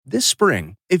This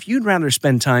spring, if you'd rather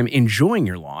spend time enjoying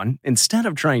your lawn instead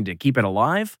of trying to keep it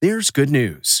alive, there's good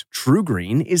news.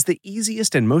 TruGreen is the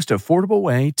easiest and most affordable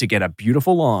way to get a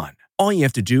beautiful lawn. All you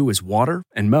have to do is water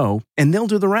and mow, and they'll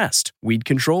do the rest. Weed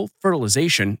control,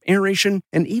 fertilization, aeration,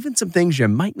 and even some things you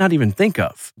might not even think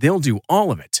of. They'll do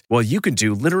all of it, while you can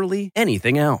do literally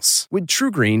anything else. With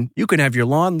TruGreen, you can have your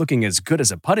lawn looking as good as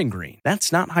a putting green.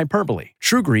 That's not hyperbole.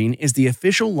 TruGreen is the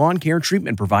official lawn care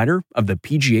treatment provider of the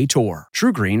PGA Tour.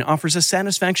 TruGreen offers a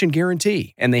satisfaction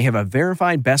guarantee, and they have a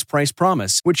verified best price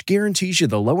promise, which guarantees you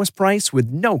the lowest price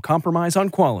with no compromise on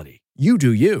quality. You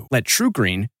do you. Let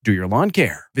TruGreen do your lawn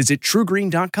care. Visit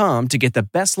TruGreen.com to get the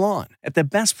best lawn at the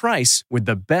best price with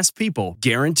the best people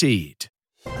guaranteed.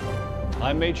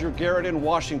 I'm Major Garrett in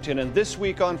Washington, and this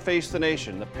week on Face the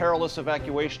Nation, the perilous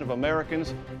evacuation of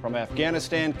Americans from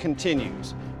Afghanistan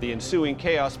continues. The ensuing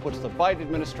chaos puts the Biden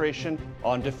administration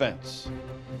on defense.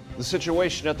 The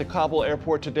situation at the Kabul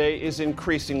airport today is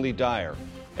increasingly dire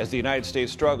as the United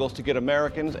States struggles to get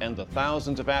Americans and the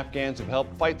thousands of Afghans who've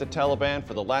helped fight the Taliban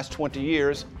for the last 20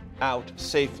 years out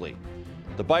safely.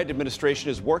 The Biden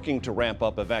administration is working to ramp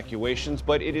up evacuations,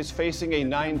 but it is facing a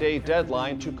 9-day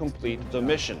deadline to complete the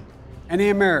mission. Any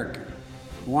American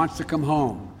who wants to come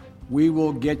home, we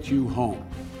will get you home.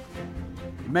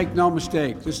 Make no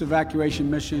mistake, this evacuation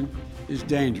mission is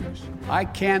dangerous. I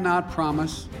cannot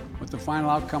promise what the final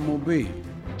outcome will be.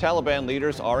 Taliban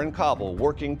leaders are in Kabul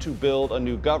working to build a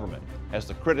new government as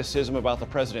the criticism about the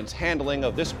president's handling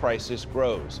of this crisis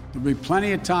grows. There'll be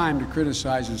plenty of time to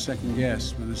criticize and second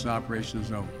guess when this operation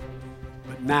is over.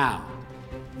 But now,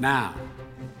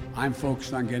 I'm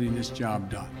focused on getting this job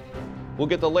done. We'll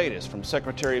get the latest from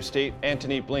Secretary of State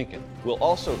Antony Blinken. We'll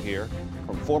also hear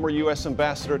from former U.S.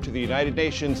 Ambassador to the United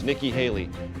Nations, Nikki Haley,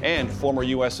 and former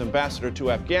U.S. Ambassador to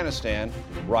Afghanistan,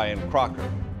 Ryan Crocker.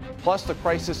 Plus the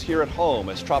crisis here at home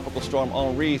as Tropical Storm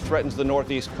Henri threatens the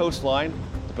northeast coastline.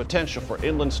 The potential for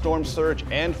inland storm surge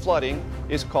and flooding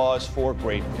is cause for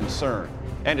great concern.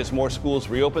 And as more schools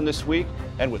reopen this week,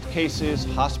 and with cases,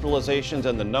 hospitalizations,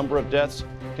 and the number of deaths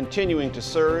continuing to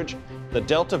surge, the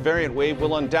Delta variant wave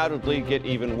will undoubtedly get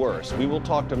even worse. We will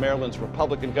talk to Maryland's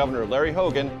Republican Governor Larry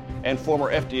Hogan and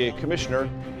former FDA Commissioner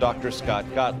Dr. Scott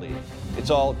Gottlieb.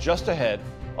 It's all just ahead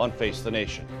on Face the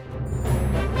Nation.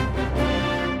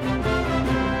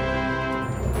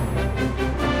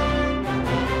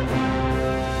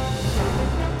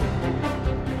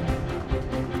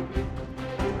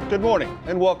 Good morning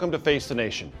and welcome to Face the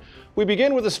Nation. We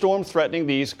begin with a storm threatening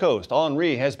the East Coast.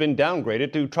 Henri has been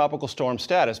downgraded to tropical storm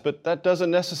status, but that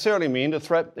doesn't necessarily mean the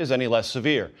threat is any less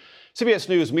severe. CBS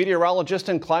News meteorologist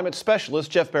and climate specialist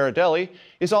Jeff Berardelli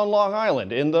is on Long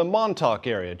Island in the Montauk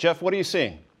area. Jeff, what are you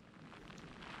seeing?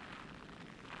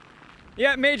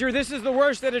 Yeah, Major, this is the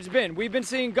worst that it's been. We've been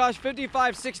seeing gusts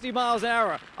 55, 60 miles an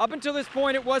hour. Up until this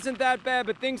point, it wasn't that bad,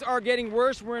 but things are getting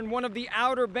worse. We're in one of the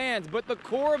outer bands, but the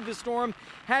core of the storm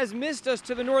has missed us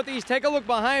to the northeast. Take a look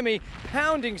behind me,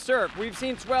 pounding surf. We've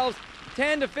seen swells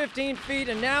 10 to 15 feet,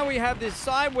 and now we have this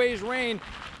sideways rain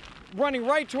running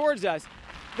right towards us.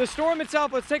 The storm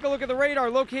itself, let's take a look at the radar,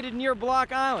 located near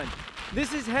Block Island.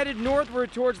 This is headed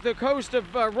northward towards the coast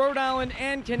of Rhode Island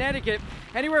and Connecticut,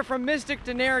 anywhere from Mystic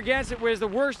to Narragansett, where the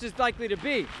worst is likely to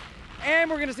be. And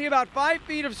we're going to see about 5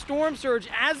 feet of storm surge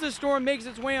as the storm makes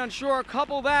its way on shore.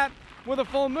 Couple that with a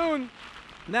full moon,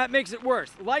 and that makes it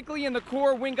worse. Likely in the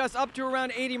core, wind gusts up to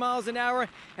around 80 miles an hour,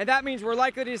 and that means we're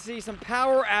likely to see some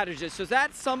power outages. So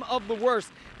that's some of the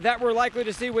worst that we're likely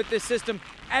to see with this system,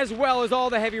 as well as all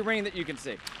the heavy rain that you can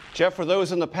see. Jeff, for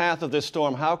those in the path of this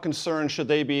storm, how concerned should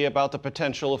they be about the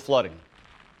potential of flooding?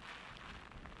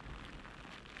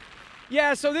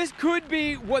 Yeah, so this could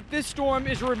be what this storm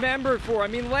is remembered for. I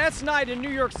mean, last night in New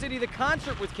York City, the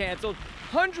concert was canceled.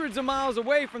 Hundreds of miles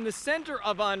away from the center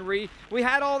of Henri, we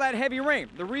had all that heavy rain.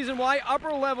 The reason why,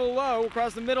 upper level low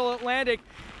across the middle Atlantic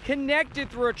connected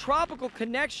through a tropical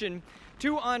connection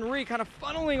to Henri, kind of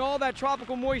funneling all that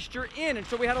tropical moisture in. And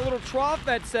so we had a little trough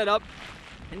that set up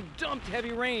and dumped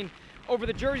heavy rain over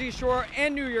the Jersey Shore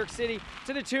and New York City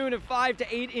to the tune of 5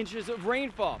 to 8 inches of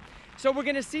rainfall. So we're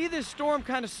going to see this storm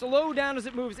kind of slow down as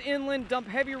it moves inland, dump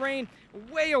heavy rain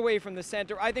way away from the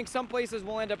center. I think some places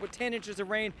will end up with 10 inches of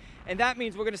rain, and that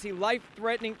means we're going to see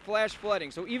life-threatening flash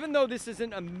flooding. So even though this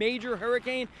isn't a major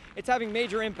hurricane, it's having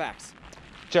major impacts.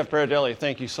 Jeff Berardelli,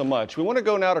 thank you so much. We want to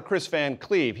go now to Chris Van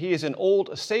Cleve. He is in Old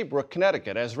Saybrook,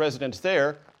 Connecticut, as residents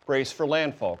there brace for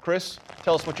landfall. Chris,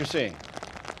 tell us what you're seeing.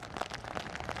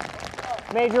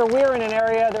 Major, we're in an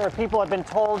area where people have been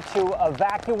told to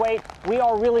evacuate. we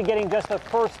are really getting just the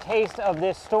first taste of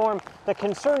this storm. The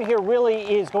concern here really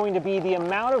is going to be the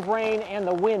amount of rain and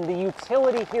the wind. The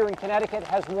utility here in Connecticut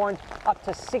has warned up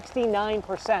to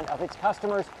 69% of its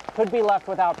customers could be left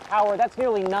without power. That's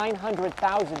nearly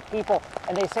 900,000 people.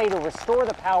 And they say to restore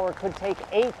the power could take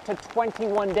 8 to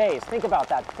 21 days. Think about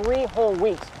that, 3 whole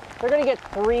weeks. They're going to get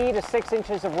 3 to 6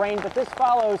 inches of rain, but this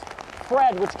follows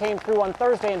Fred, which came through on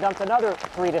Thursday and dumped another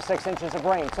 3 to 6 inches of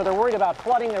rain. So they're worried about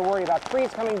flooding, they're worried about trees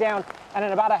coming down, and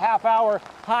in about a half hour,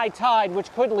 high tide, which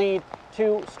could lead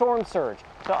to storm surge.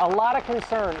 So a lot of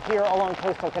concern here along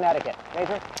coastal Connecticut.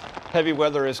 Major? Heavy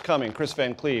weather is coming. Chris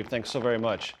Van Cleve, thanks so very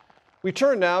much. We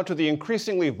turn now to the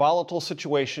increasingly volatile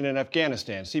situation in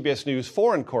Afghanistan. CBS News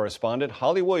foreign correspondent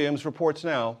Holly Williams reports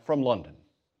now from London.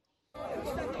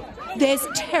 There's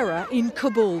terror in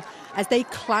Kabul as they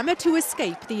clamour to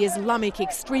escape the Islamic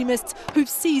extremists who've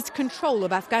seized control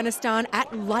of Afghanistan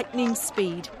at lightning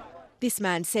speed. This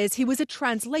man says he was a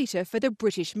translator for the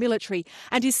British military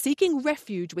and is seeking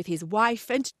refuge with his wife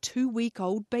and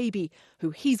 2-week-old baby, who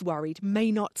he's worried may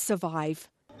not survive.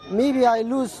 Maybe I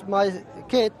lose my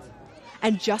kid.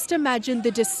 And just imagine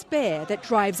the despair that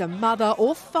drives a mother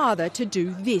or father to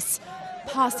do this,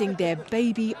 passing their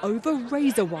baby over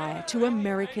razor wire to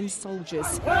American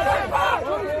soldiers.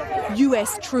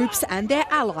 US troops and their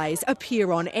allies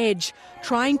appear on edge,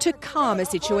 trying to calm a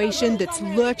situation that's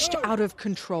lurched out of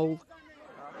control.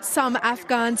 Some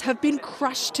Afghans have been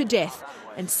crushed to death,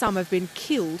 and some have been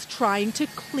killed trying to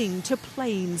cling to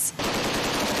planes.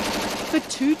 For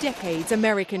 2 decades,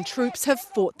 American troops have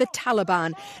fought the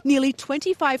Taliban. Nearly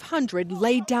 2,500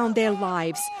 laid down their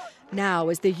lives. Now,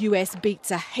 as the US beats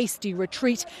a hasty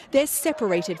retreat, they're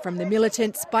separated from the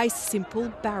militants by simple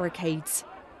barricades.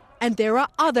 And there are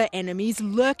other enemies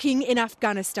lurking in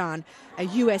Afghanistan. A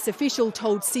US official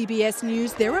told CBS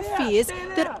News there are fears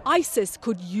that ISIS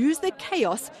could use the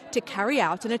chaos to carry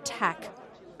out an attack.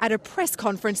 At a press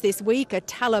conference this week, a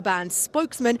Taliban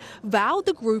spokesman vowed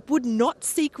the group would not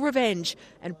seek revenge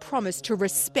and promised to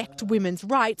respect women's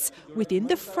rights within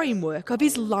the framework of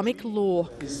Islamic law.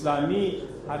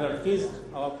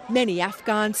 Many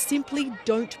Afghans simply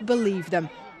don't believe them,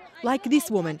 like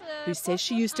this woman who says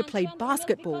she used to play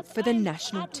basketball for the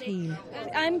national team.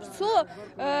 I'm so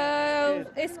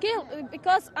scared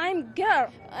because I'm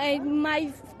girl.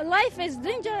 My life is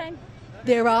dangerous.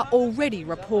 There are already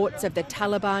reports of the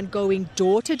Taliban going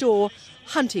door to door,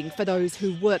 hunting for those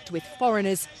who worked with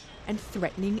foreigners and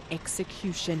threatening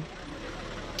execution.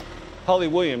 Holly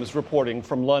Williams reporting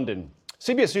from London.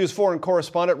 CBS News foreign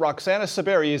correspondent Roxana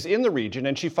Saberi is in the region,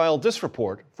 and she filed this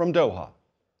report from Doha.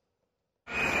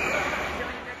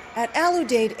 At Al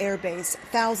Udeid Air Base,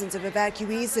 thousands of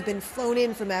evacuees have been flown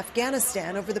in from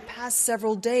Afghanistan over the past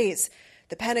several days.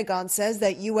 The Pentagon says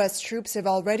that U.S. troops have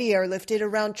already airlifted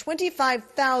around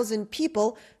 25,000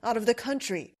 people out of the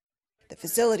country. The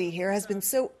facility here has been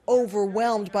so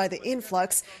overwhelmed by the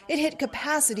influx, it hit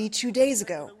capacity 2 days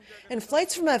ago, and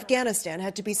flights from Afghanistan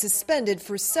had to be suspended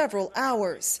for several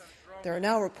hours. There are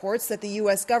now reports that the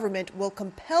U.S. government will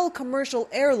compel commercial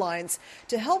airlines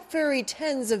to help ferry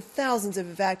tens of thousands of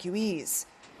evacuees.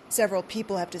 Several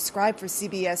people have described for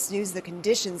CBS News the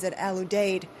conditions at Al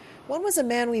Udeid. One was a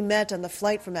man we met on the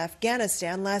flight from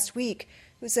Afghanistan last week,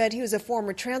 who said he was a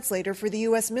former translator for the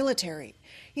U.S. military.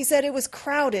 He said it was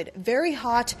crowded, very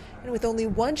hot, and with only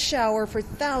one shower for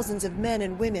thousands of men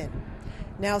and women.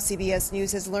 Now CBS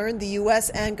News has learned the U.S.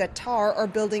 and Qatar are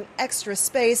building extra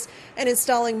space and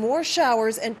installing more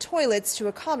showers and toilets to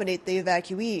accommodate the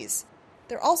evacuees.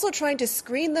 They're also trying to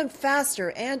screen them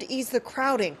faster and ease the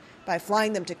crowding by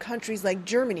flying them to countries like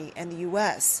Germany and the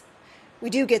U.S. We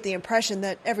do get the impression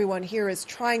that everyone here is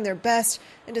trying their best,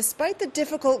 and despite the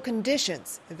difficult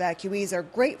conditions, evacuees are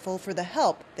grateful for the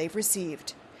help they've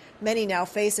received. Many now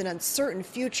face an uncertain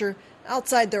future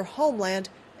outside their homeland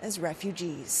as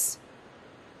refugees.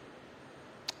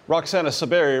 Roxana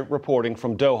Saberi reporting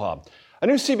from Doha. A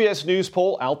new CBS News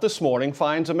poll out this morning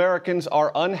finds Americans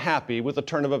are unhappy with the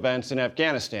turn of events in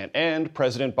Afghanistan and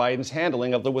President Biden's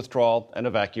handling of the withdrawal and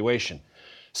evacuation.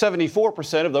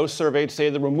 74% of those surveyed say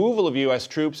the removal of U.S.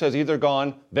 troops has either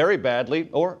gone very badly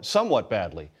or somewhat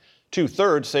badly.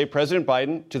 2/3 say President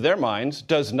Biden, to their minds,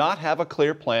 does not have a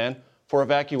clear plan for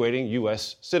evacuating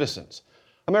U.S. citizens.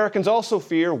 Americans also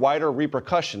fear wider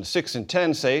repercussions. 6 in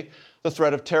 10 say the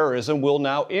threat of terrorism will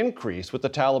now increase with the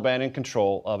Taliban in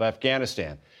control of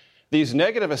Afghanistan. These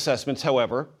negative assessments,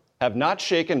 however, have not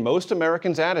shaken most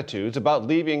Americans' attitudes about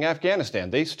leaving Afghanistan.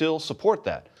 They still support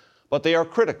that. But they are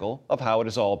critical of how it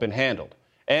has all been handled.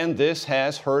 And this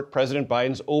has hurt President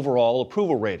Biden's overall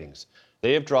approval ratings.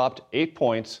 They have dropped 8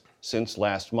 points since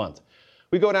last month.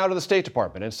 We go now to the State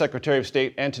Department and Secretary of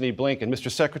State Antony Blinken. Mr.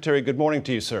 Secretary, good morning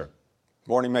to you, sir.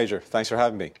 Morning, Major. Thanks for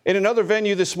having me. In another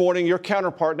venue this morning, your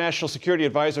counterpart, National Security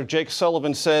Advisor Jake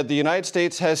Sullivan, said the United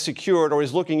States has secured or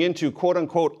is looking into, quote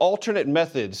unquote, alternate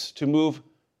methods to move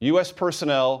U.S.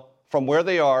 personnel from where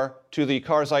they are to the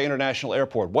Karzai International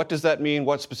Airport. What does that mean?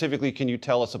 What specifically can you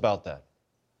tell us about that?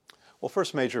 Well,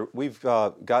 first, Major, we've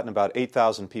gotten about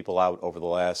 8,000 people out over the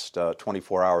last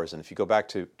 24 hours. And if you go back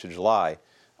to July,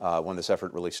 when this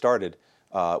effort really started,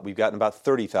 we've gotten about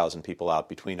 30,000 people out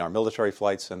between our military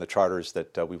flights and the charters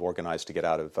that we've organized to get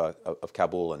out of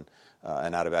Kabul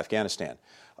and out of Afghanistan.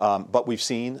 But we've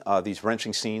seen these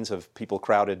wrenching scenes of people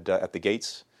crowded at the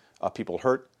gates, people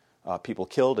hurt, people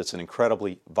killed. It's an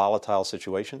incredibly volatile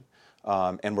situation,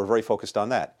 and we're very focused on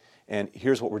that. And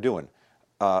here's what we're doing.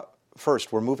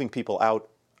 First, we're moving people out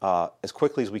as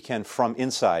quickly as we can from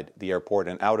inside the airport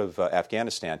and out of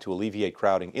Afghanistan to alleviate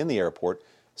crowding in the airport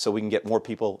so we can get more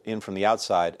people in from the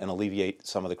outside and alleviate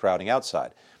some of the crowding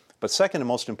outside. But second and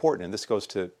most important, and this goes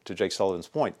to Jake Sullivan's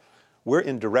point, we're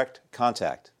in direct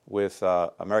contact with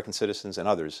American citizens and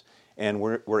others, and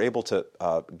we're able to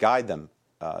guide them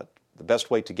the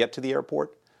best way to get to the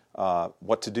airport,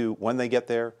 what to do when they get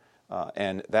there,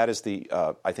 and that is the,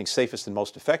 I think, safest and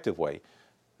most effective way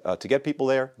to get people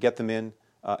there, get them in,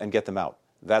 and get them out.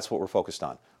 That's what we're focused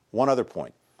on. One other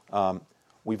point.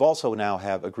 We've also now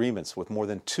have agreements with more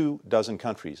than 24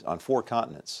 countries on 4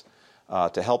 continents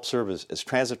to help serve as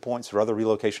transit points or other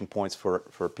relocation points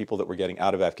for people that we're getting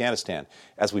out of Afghanistan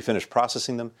as we finish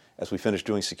processing them, as we finish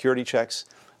doing security checks.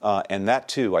 And that,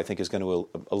 too, I think is going to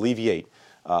alleviate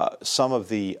some of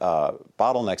the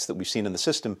bottlenecks that we've seen in the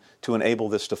system to enable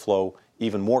this to flow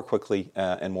even more quickly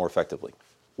and more effectively.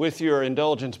 With your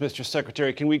indulgence, Mr.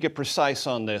 Secretary, can we get precise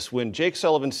on this? When Jake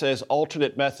Sullivan says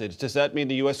alternate methods, does that mean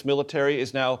the U.S. military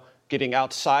is now getting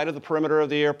outside of the perimeter of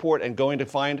the airport and going to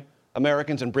find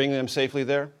Americans and bringing them safely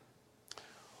there?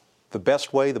 The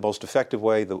best way, the most effective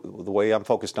way, the way I'm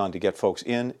focused on to get folks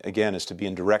in, again, is to be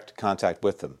in direct contact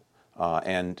with them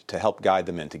and to help guide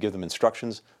them in, to give them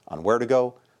instructions on where to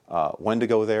go, when to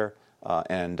go there,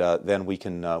 and then we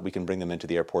can bring them into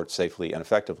the airport safely and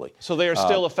effectively. So they are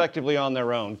still effectively on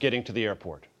their own getting to the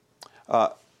airport?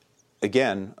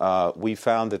 Again, we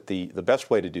found that the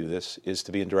best way to do this is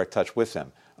to be in direct touch with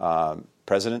them.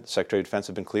 President, Secretary of Defense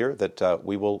have been clear that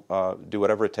we will do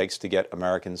whatever it takes to get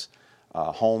Americans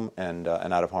home and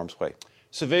out of harm's way.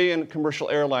 Civilian commercial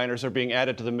airliners are being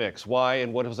added to the mix. Why,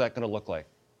 and what is that going to look like?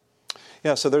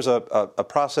 Yeah, so there's a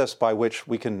process by which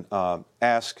we can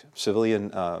ask civilian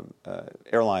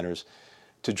airliners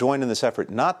to join in this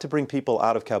effort, not to bring people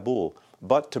out of Kabul,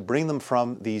 but to bring them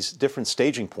from these different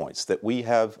staging points that we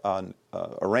have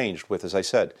arranged with, as I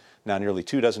said, now nearly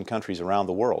 24 countries around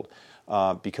the world.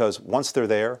 Because once they're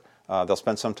there, they'll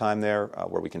spend some time there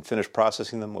where we can finish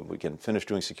processing them, where we can finish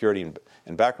doing security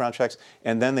and background checks,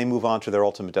 and then they move on to their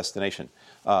ultimate destination.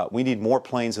 We need more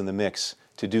planes in the mix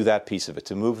to do that piece of it,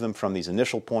 to move them from these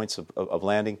initial points of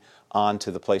landing on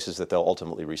to the places that they'll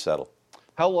ultimately resettle.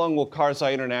 How long will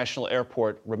Karzai International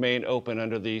Airport remain open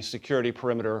under the security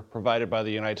perimeter provided by the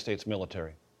United States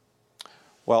military?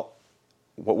 Well,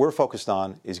 what we're focused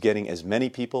on is getting as many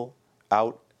people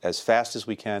out as fast as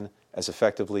we can, as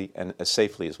effectively and as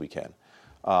safely as we can.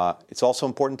 It's also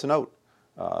important to note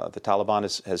the Taliban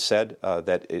has said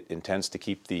that it intends to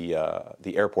keep the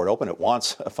airport open. It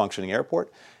wants a functioning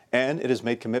airport, and it has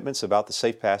made commitments about the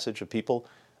safe passage of people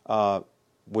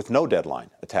with no deadline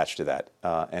attached to that,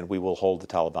 and we will hold the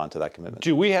Taliban to that commitment.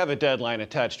 Do we have a deadline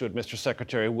attached to it, Mr.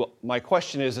 Secretary? Well, my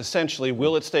question is essentially,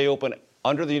 will it stay open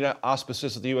under the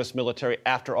auspices of the U.S. military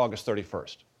after August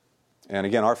 31st? And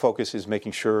again, our focus is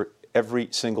making sure every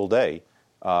single day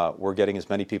we're getting as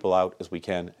many people out as we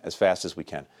can, as fast as we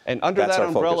can. And under that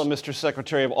umbrella, Mr.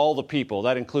 Secretary, of all the people,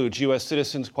 that includes U.S.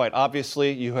 citizens, quite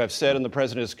obviously, you have said and the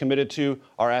President is committed to,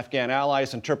 our Afghan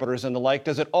allies, interpreters and the like.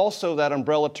 Does it also, that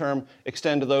umbrella term,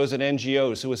 extend to those at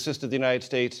NGOs who assisted the United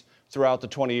States throughout the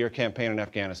 20-year campaign in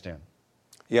Afghanistan?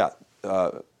 Yeah,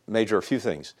 Major, a few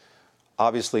things.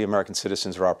 Obviously, American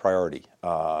citizens are our priority,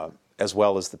 as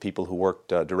well as the people who worked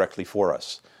directly for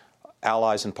us.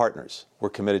 Allies and partners, we're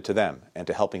committed to them and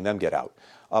to helping them get out.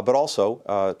 But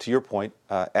also, to your point,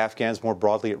 Afghans more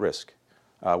broadly at risk.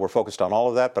 We're focused on all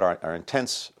of that, but our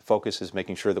intense focus is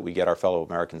making sure that we get our fellow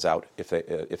Americans out if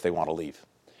they want to leave.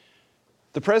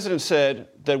 The President said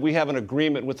that we have an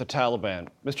agreement with the Taliban.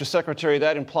 Mr. Secretary,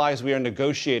 that implies we are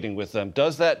negotiating with them.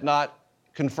 Does that not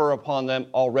confer upon them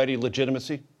already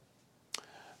legitimacy?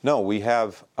 No, we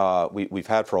have. We've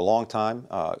had for a long time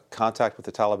contact with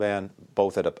the Taliban,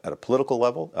 both at a political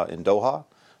level in Doha,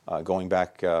 going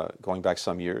back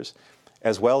some years,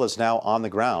 as well as now on the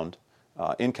ground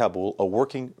in Kabul, a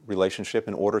working relationship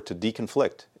in order to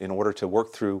deconflict, in order to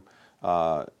work through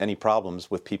any problems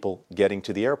with people getting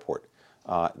to the airport.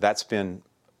 That's been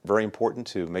very important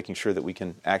to making sure that we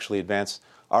can actually advance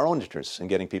our own interests in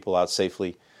getting people out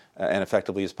safely and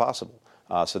effectively as possible.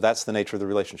 So that's the nature of the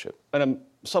relationship. And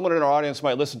someone in our audience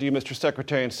might listen to you, Mr.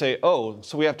 Secretary, and say, oh,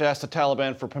 so we have to ask the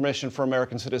Taliban for permission for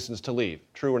American citizens to leave.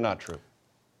 True or not true?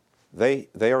 They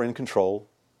are in control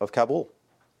of Kabul.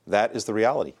 That is the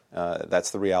reality.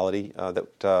 That's the reality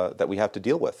that we have to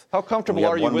deal with. How comfortable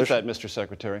are you with that, Mr.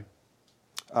 Secretary?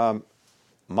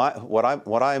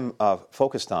 What I'm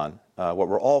focused on, what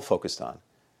we're all focused on,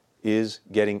 is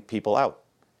getting people out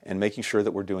and making sure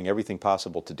that we're doing everything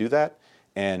possible to do that.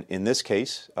 And in this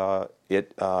case,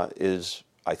 it is,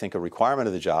 I think, a requirement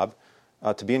of the job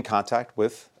to be in contact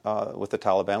with the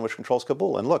Taliban, which controls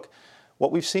Kabul. And look,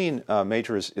 what we've seen,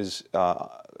 Major, is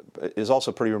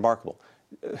also pretty remarkable.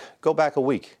 Go back a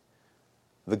week.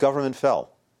 The government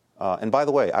fell. And by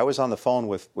the way, I was on the phone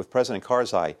with President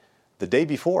Karzai the day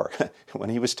before when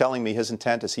he was telling me his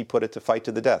intent, as he put it, to fight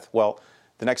to the death. Well,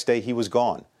 the next day he was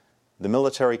gone. The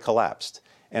military collapsed.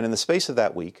 And in the space of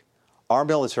that week, our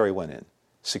military went in,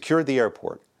 secured the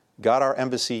airport, got our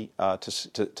embassy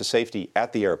to safety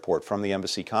at the airport from the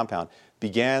embassy compound,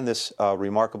 began this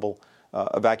remarkable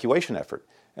evacuation effort.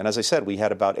 And as I said, we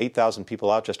had about 8,000 people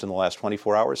out just in the last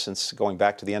 24 hours since going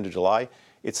back to the end of July.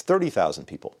 It's 30,000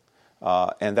 people.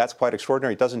 And that's quite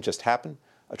extraordinary. It doesn't just happen.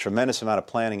 A tremendous amount of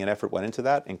planning and effort went into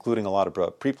that, including a lot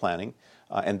of pre-planning.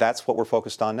 And that's what we're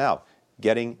focused on now,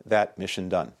 getting that mission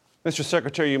done. Mr.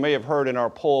 Secretary, you may have heard in our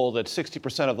poll that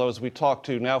 60% of those we talked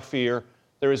to now fear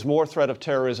there is more threat of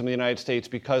terrorism in the United States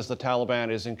because the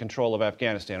Taliban is in control of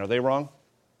Afghanistan. Are they wrong?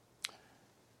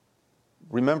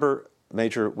 Remember,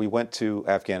 Major, we went to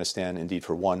Afghanistan indeed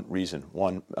for one reason,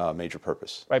 one major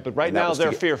purpose. Right, but right now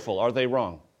they're fearful. Are they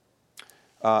wrong?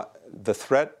 The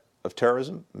threat of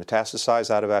terrorism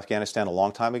metastasized out of Afghanistan a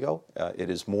long time ago. It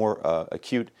is more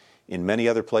acute in many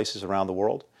other places around the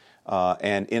world.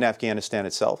 And in Afghanistan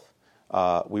itself,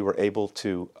 we were able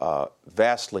to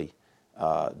vastly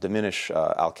diminish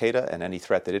al-Qaeda and any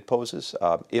threat that it poses.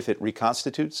 If it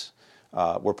reconstitutes,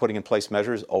 we're putting in place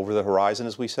measures over the horizon,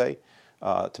 as we say,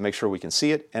 to make sure we can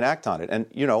see it and act on it. And,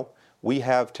 you know, we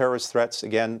have terrorist threats,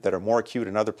 again, that are more acute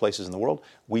in other places in the world.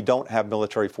 We don't have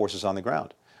military forces on the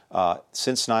ground.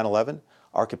 Since 9/11,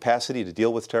 our capacity to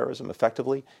deal with terrorism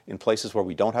effectively in places where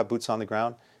we don't have boots on the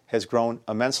ground has grown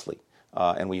immensely.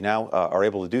 And we now are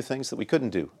able to do things that we couldn't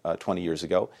do 20 years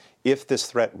ago. If this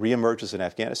threat reemerges in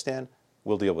Afghanistan,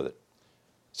 we'll deal with it.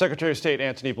 Secretary of State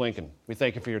Antony Blinken, we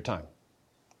thank you for your time.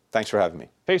 Thanks for having me.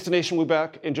 Face the Nation will be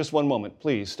back in just one moment.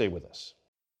 Please stay with us.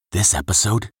 This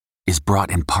episode is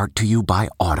brought in part to you by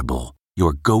Audible,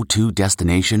 your go-to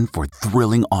destination for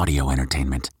thrilling audio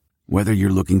entertainment. Whether you're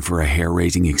looking for a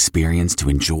hair-raising experience to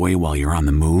enjoy while you're on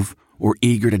the move or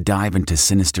eager to dive into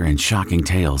sinister and shocking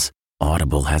tales,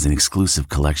 Audible has an exclusive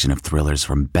collection of thrillers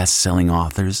from best-selling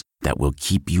authors that will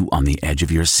keep you on the edge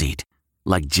of your seat.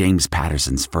 Like James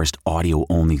Patterson's first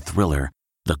audio-only thriller,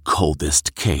 The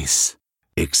Coldest Case.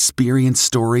 Experience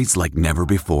stories like never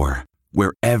before,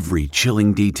 where every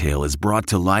chilling detail is brought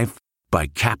to life by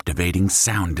captivating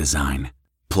sound design.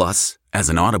 Plus, as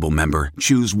an Audible member,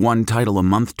 choose one title a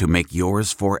month to make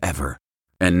yours forever.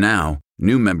 And now,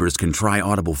 new members can try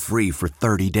Audible free for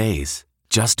 30 days.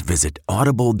 Just visit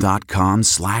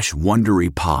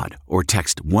audible.com/WonderyPod or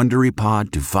text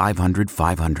WonderyPod to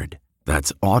 500-500.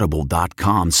 That's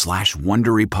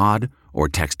audible.com/WonderyPod or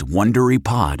text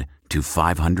WonderyPod to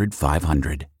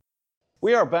 500-500.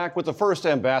 We are back with the first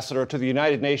ambassador to the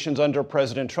United Nations under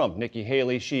President Trump, Nikki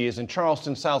Haley. She is in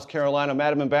Charleston, South Carolina.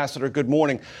 Madam Ambassador, good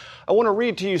morning. I want to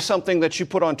read to you something that you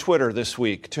put on Twitter this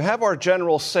week. To have our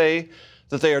generals say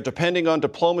that they are depending on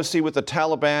diplomacy with the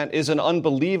Taliban is an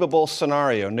unbelievable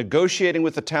scenario. Negotiating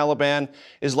with the Taliban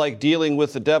is like dealing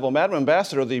with the devil. Madam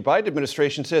Ambassador, the Biden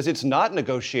administration says it's not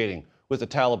negotiating with the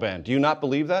Taliban. Do you not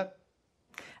believe that?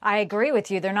 I agree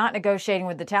with you. They're not negotiating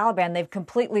with the Taliban. They've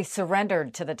completely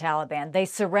surrendered to the Taliban. They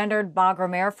surrendered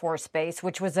Bagram Air Force Base,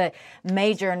 which was a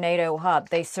major NATO hub.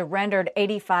 They surrendered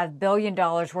 $85 billion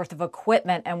worth of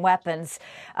equipment and weapons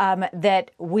that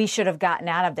we should have gotten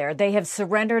out of there. They have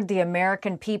surrendered the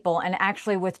American people and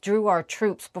actually withdrew our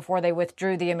troops before they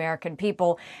withdrew the American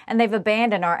people. And they've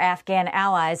abandoned our Afghan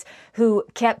allies who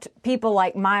kept people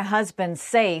like my husband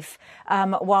safe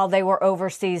while they were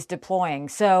overseas deploying.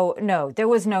 So, no, there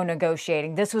was no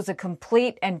negotiating. This was a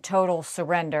complete and total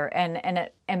surrender and an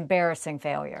embarrassing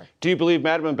failure. Do you believe,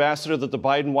 Madam Ambassador, that the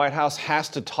Biden White House has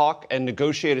to talk and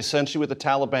negotiate essentially with the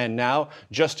Taliban now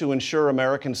just to ensure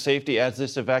American safety as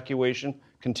this evacuation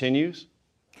continues?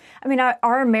 I mean,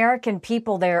 our American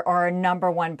people there are a number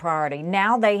one priority.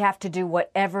 Now they have to do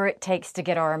whatever it takes to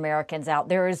get our Americans out.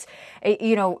 There is,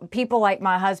 people like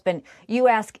my husband, you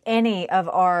ask any of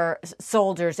our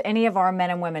soldiers, any of our men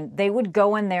and women, they would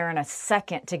go in there in a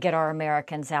second to get our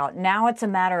Americans out. Now it's a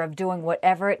matter of doing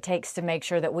whatever it takes to make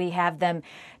sure that we have them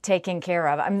taken care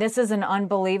of. I mean, this is an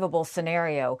unbelievable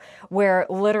scenario where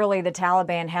literally the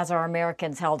Taliban has our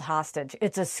Americans held hostage.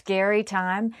 It's a scary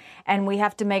time, and we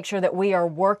have to make sure that we are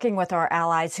working with our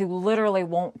allies who literally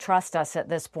won't trust us at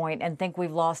this point and think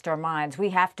we've lost our minds.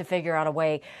 We have to figure out a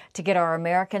way to get our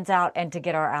Americans out and to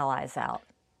get our allies out.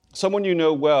 Someone you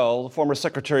know well, the former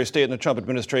Secretary of State in the Trump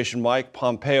administration, Mike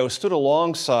Pompeo, stood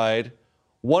alongside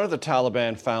one of the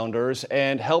Taliban founders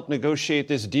and helped negotiate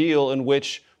this deal in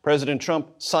which President Trump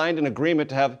signed an agreement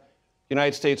to have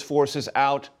United States forces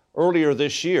out earlier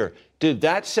this year. Did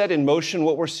that set in motion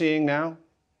what we're seeing now?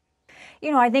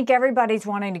 I think everybody's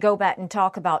wanting to go back and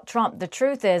talk about Trump. The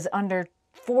truth is, under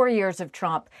 4 years of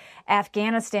Trump,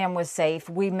 Afghanistan was safe.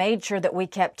 We made sure that we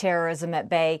kept terrorism at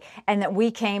bay and that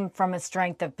we came from a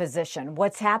strength of position.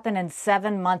 What's happened in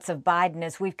 7 months of Biden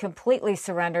is we've completely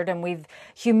surrendered and we've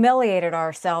humiliated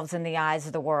ourselves in the eyes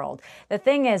of the world. The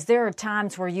thing is, there are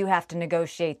times where you have to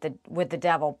negotiate with the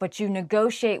devil, but you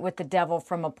negotiate with the devil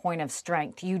from a point of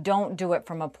strength. You don't do it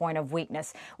from a point of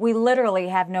weakness. We literally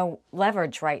have no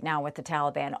leverage right now with the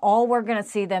Taliban. All we're going to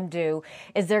see them do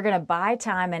is they're going to buy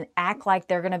time and act like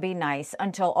they're going to be nice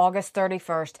until August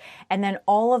 31st. And then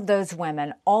all of those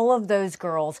women, all of those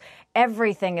girls,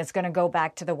 everything is going to go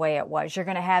back to the way it was. You're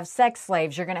going to have sex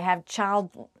slaves. You're going to have child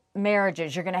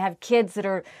marriages. You're going to have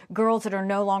girls that are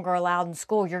no longer allowed in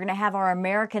school. You're going to have our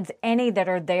Americans, any that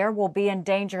are there will be in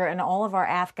danger, and all of our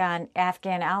Afghan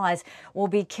allies will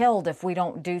be killed if we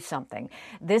don't do something.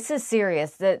 This is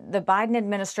serious. The Biden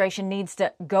administration needs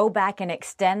to go back and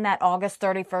extend that August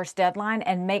 31st deadline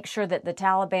and make sure that the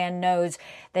Taliban knows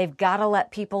they've got to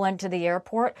let people into the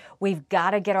airport. We've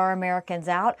got to get our Americans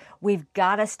out. We've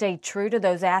got to stay true to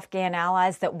those Afghan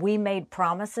allies that we made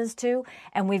promises to,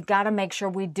 and we've got to make sure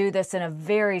we do this in a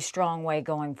very strong way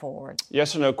going forward.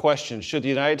 Yes or no question. Should the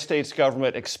United States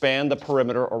government expand the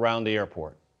perimeter around the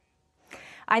airport?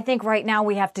 I think right now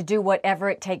we have to do whatever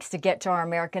it takes to get to our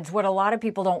Americans. What a lot of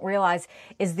people don't realize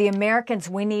is the Americans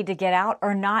we need to get out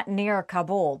are not near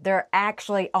Kabul. They're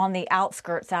actually on the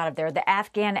outskirts out of there. The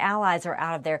Afghan allies are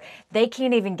out of there. They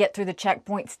can't even get through the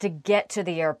checkpoints to get to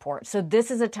the airport. So this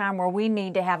is a time where we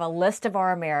need to have a list of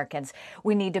our Americans.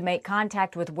 We need to make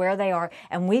contact with where they are,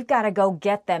 and we've got to go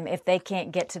get them if they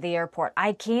can't get to the airport.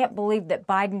 I can't believe that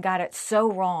Biden got it so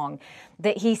wrong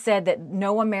that he said that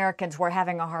no Americans were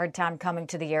having a hard time coming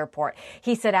to the airport.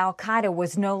 He said al-Qaeda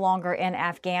was no longer in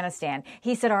Afghanistan.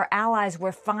 He said our allies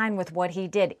were fine with what he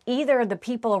did. Either the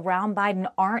people around Biden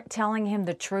aren't telling him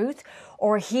the truth,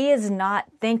 or he is not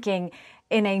thinking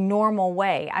in a normal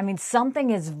way. I mean,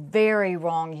 something is very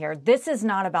wrong here. This is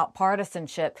not about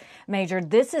partisanship, Major.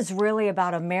 This is really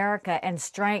about America and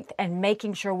strength and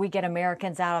making sure we get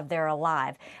Americans out of there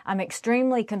alive. I'm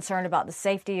extremely concerned about the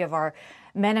safety of our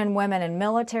men and women in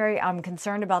military. I'm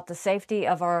concerned about the safety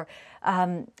of our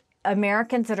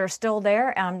Americans that are still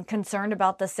there. I'm concerned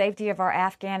about the safety of our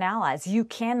Afghan allies. You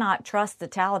cannot trust the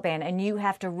Taliban, and you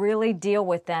have to really deal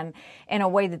with them in a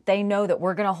way that they know that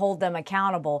we're going to hold them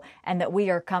accountable and that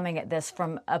we are coming at this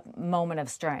from a moment of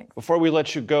strength. Before we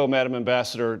let you go, Madam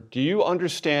Ambassador, do you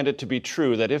understand it to be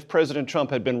true that if President Trump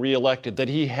had been reelected, that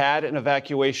he had an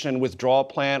evacuation and withdrawal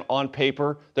plan on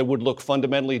paper that would look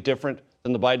fundamentally different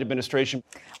than the Biden administration?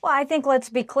 Well, I think let's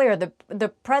be clear. The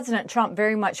President Trump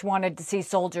very much wanted to see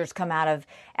soldiers come out of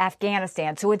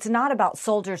Afghanistan. So it's not about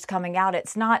soldiers coming out.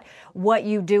 It's not what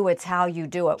you do. It's how you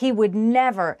do it. He would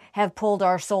never have pulled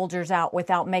our soldiers out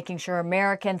without making sure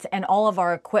Americans and all of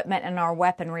our equipment and our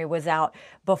weaponry was out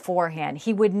beforehand.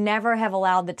 He would never have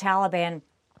allowed the Taliban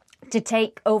to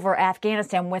take over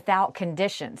Afghanistan without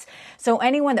conditions. So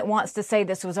anyone that wants to say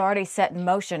this was already set in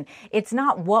motion, it's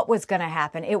not what was going to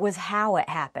happen. It was how it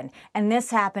happened. And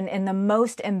this happened in the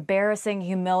most embarrassing,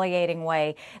 humiliating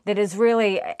way that is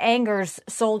really angers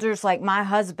soldiers like my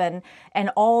husband and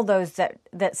all those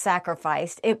that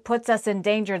sacrificed. It puts us in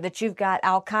danger that you've got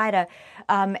al-Qaeda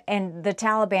and the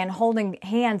Taliban holding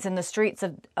hands in the streets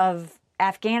of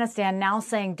Afghanistan, now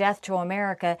saying death to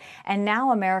America, and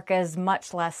now America is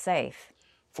much less safe.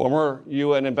 Former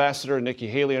UN Ambassador Nikki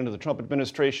Haley under the Trump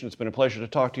administration, it's been a pleasure to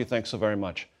talk to you. Thanks so very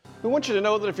much. We want you to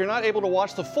know that if you're not able to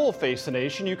watch the full Face the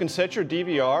Nation, you can set your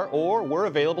DVR or we're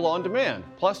available on demand.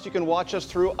 Plus, you can watch us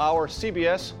through our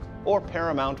CBS or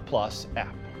Paramount Plus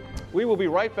app. We will be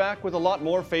right back with a lot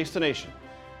more Face the Nation.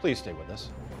 Please stay with us.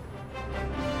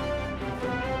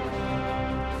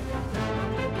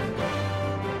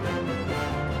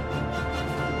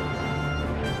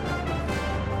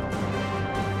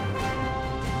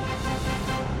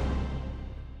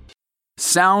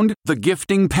 Sound the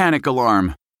gifting panic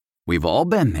alarm. We've all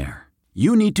been there.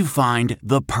 You need to find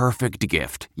the perfect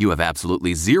gift. You have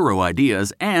absolutely zero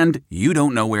ideas and you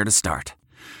don't know where to start.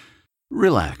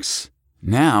 Relax.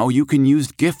 Now you can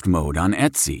use gift mode on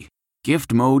Etsy.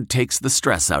 Gift mode takes the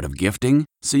stress out of gifting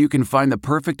so you can find the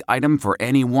perfect item for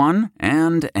anyone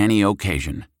and any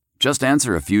occasion. Just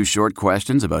answer a few short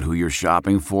questions about who you're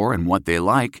shopping for and what they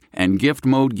like, and gift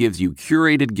mode gives you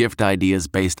curated gift ideas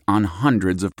based on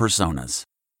hundreds of personas.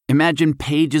 Imagine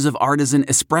pages of artisan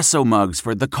espresso mugs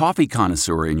for the coffee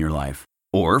connoisseur in your life.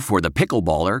 Or for the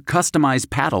pickleballer, customized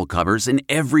paddle covers in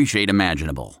every shade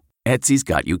imaginable. Etsy's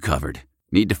got you covered.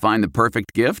 Need to find the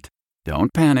perfect gift?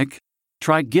 Don't panic.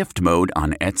 Try gift mode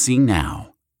on Etsy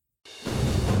now.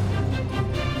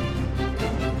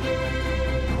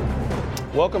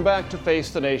 Welcome back to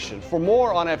Face the Nation. For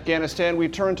more on Afghanistan, we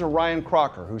turn to Ryan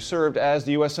Crocker, who served as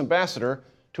the U.S. ambassador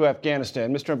to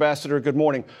Afghanistan. Mr. Ambassador, good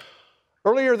morning.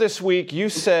 Earlier this week, you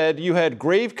said you had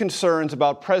grave concerns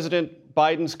about President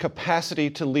Biden's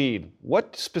capacity to lead.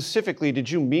 What specifically did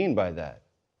you mean by that?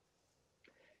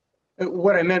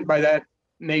 What I meant by that,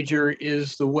 Major,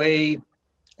 is the way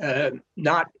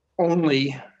not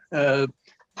only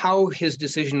how his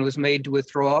decision was made to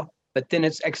withdraw, but then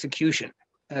its execution.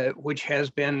 Which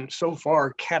has been so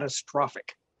far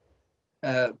catastrophic.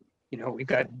 We've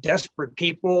got desperate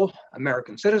people,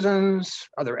 American citizens,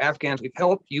 other Afghans we've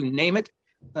helped, you name it,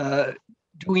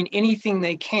 doing anything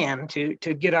they can to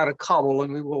get out of Kabul.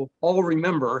 And we will all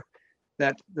remember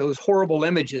that those horrible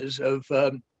images of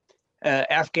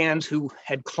Afghans who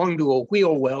had clung to a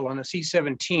wheel well on a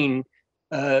C-17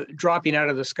 dropping out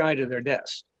of the sky to their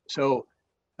deaths. So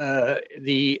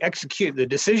the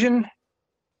decision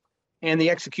and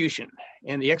the execution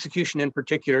in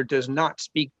particular does not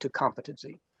speak to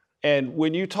competency. And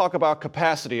when you talk about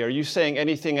capacity, are you saying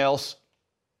anything else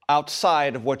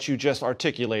outside of what you just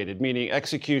articulated, meaning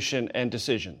execution and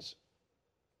decisions?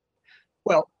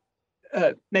 Well,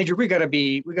 Major, we got to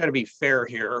be fair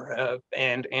here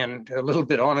and a little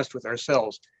bit honest with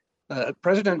ourselves.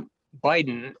 President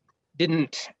Biden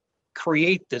didn't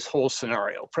create this whole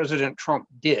scenario. President Trump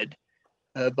did.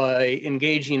 By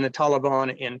engaging the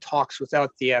Taliban in talks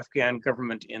without the Afghan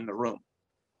government in the room.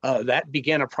 That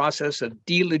began a process of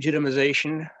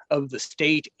delegitimization of the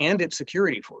state and its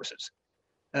security forces.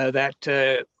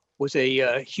 That was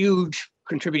a huge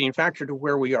contributing factor to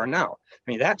where we are now.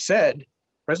 I mean, that said,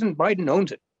 President Biden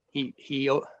owns it.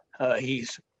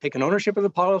 He's taken ownership of the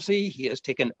policy. He has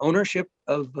taken ownership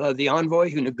of the envoy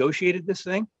who negotiated this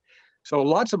thing. So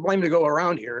lots of blame to go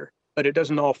around here, but it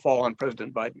doesn't all fall on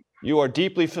President Biden. You are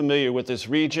deeply familiar with this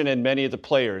region and many of the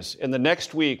players. In the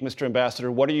next week, Mr.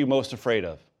 Ambassador, what are you most afraid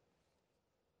of?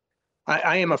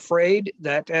 I am afraid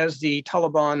that as the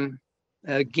Taliban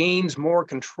gains more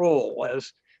control,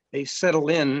 as they settle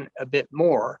in a bit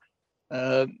more,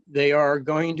 they are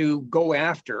going to go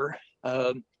after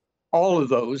all of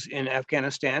those in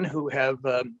Afghanistan who have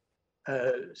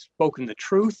spoken the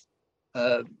truth,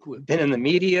 who have been in the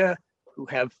media, who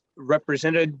have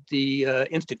represented the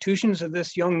institutions of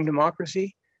this young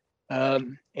democracy,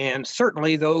 and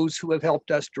certainly those who have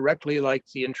helped us directly, like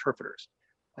the interpreters.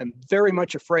 I'm very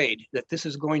much afraid that this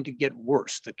is going to get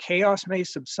worse. The chaos may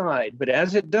subside, but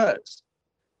as it does,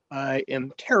 I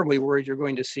am terribly worried you're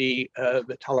going to see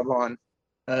the Taliban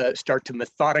start to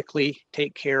methodically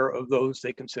take care of those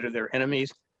they consider their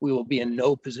enemies. We will be in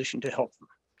no position to help them.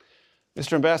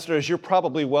 Mr. Ambassador, as you're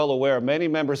probably well aware, many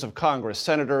members of Congress,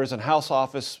 senators and House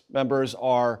office members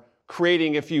are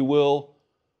creating, if you will,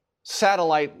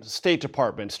 satellite State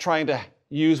Departments, trying to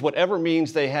use whatever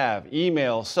means they have,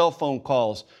 email, cell phone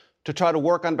calls, to try to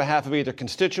work on behalf of either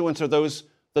constituents or those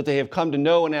that they have come to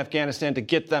know in Afghanistan to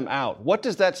get them out. What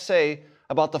does that say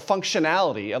about the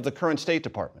functionality of the current State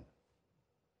Department?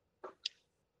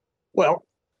 Well,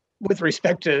 with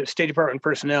respect to State Department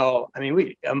personnel, I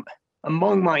mean,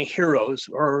 among my heroes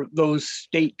are those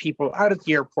state people out at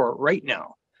the airport right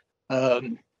now,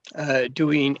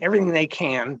 doing everything they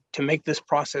can to make this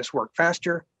process work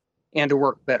faster and to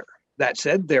work better. That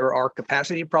said, there are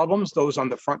capacity problems. Those on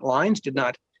the front lines did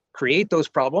not create those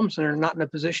problems and are not in a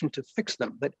position to fix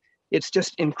them. But it's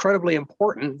just incredibly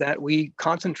important that we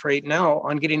concentrate now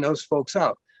on getting those folks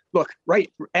out. Look,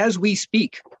 right as we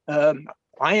speak,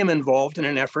 I am involved in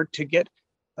an effort to get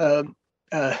a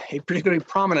particularly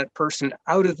prominent person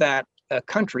out of that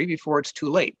country before it's too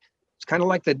late. It's kind of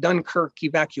like the Dunkirk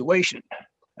evacuation.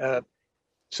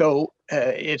 It's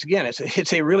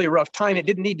a really rough time. It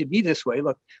didn't need to be this way.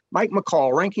 Look, Mike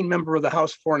McCall, ranking member of the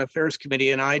House Foreign Affairs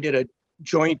Committee, and I did a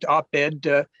joint op-ed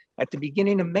at the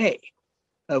beginning of May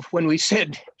of when we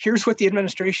said, here's what the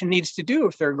administration needs to do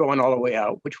if they're going all the way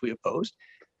out, which we opposed.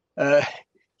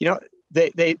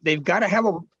 They've got to have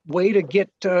a way to get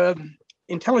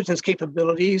intelligence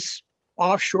capabilities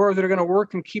offshore that are going to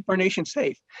work and keep our nation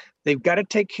safe. They've got to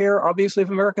take care, obviously, of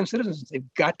American citizens.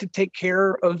 They've got to take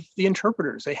care of the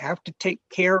interpreters. They have to take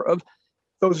care of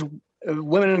those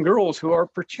women and girls who are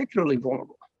particularly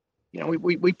vulnerable.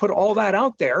 We put all that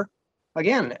out there.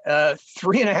 Again,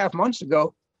 3.5 months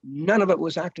ago, none of it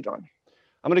was acted on.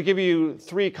 I'm going to give you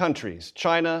 3 countries,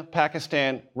 China,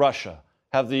 Pakistan, Russia.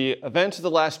 Have the events of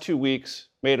the last 2 weeks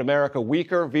made America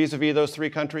weaker vis-a-vis those 3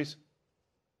 countries?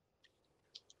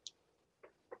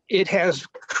 It has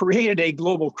created a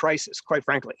global crisis, quite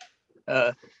frankly.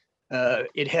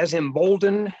 It has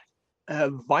emboldened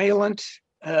violent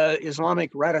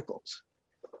Islamic radicals.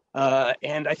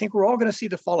 And I think we're all going to see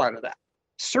the fallout of that.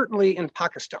 Certainly in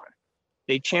Pakistan.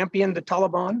 They championed the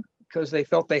Taliban because they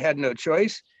felt they had no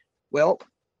choice. Well,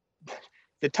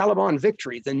 the Taliban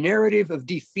victory, the narrative of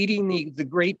defeating the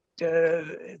great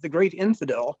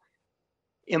infidel,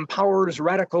 empowers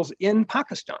radicals in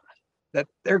Pakistan that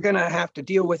they're going to have to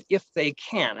deal with if they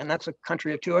can. And that's a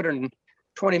country of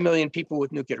 220 million people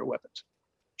with nuclear weapons.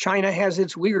 China has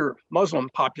its Uyghur Muslim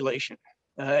population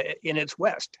in its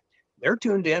west. They're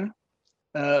tuned in.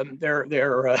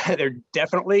 They're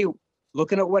definitely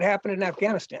looking at what happened in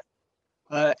Afghanistan.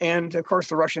 And of course,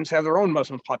 the Russians have their own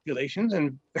Muslim populations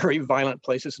in very violent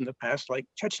places in the past, like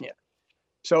Chechnya.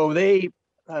 So they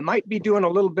might be doing a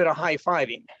little bit of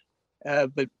high-fiving,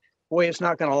 but boy, it's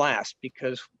not going to last,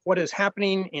 because what is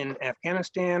happening in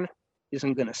Afghanistan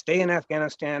isn't going to stay in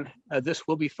Afghanistan. This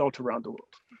will be felt around the world.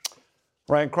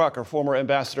 Ryan Crocker, former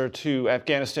ambassador to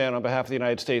Afghanistan on behalf of the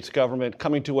United States government,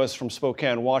 coming to us from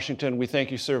Spokane, Washington. We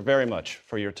thank you, sir, very much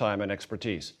for your time and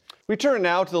expertise. We turn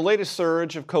now to the latest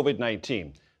surge of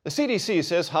COVID-19. The CDC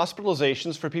says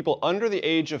hospitalizations for people under the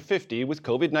age of 50 with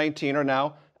COVID-19 are now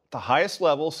at the highest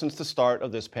level since the start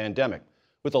of this pandemic,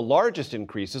 with the largest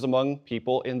increases among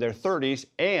people in their 30s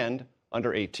and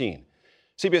under 18.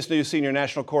 CBS News senior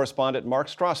national correspondent Mark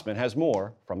Strassman has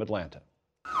more from Atlanta.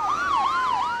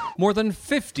 More than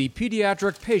 50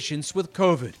 pediatric patients with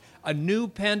COVID, a new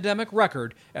pandemic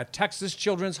record at Texas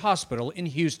Children's Hospital in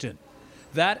Houston.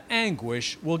 That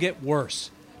anguish will get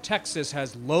worse. Texas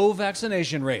has low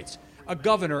vaccination rates, a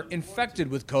governor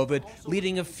infected with COVID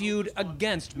leading a feud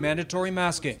against mandatory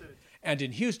masking. And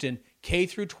in Houston,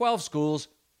 K-12 schools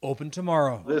open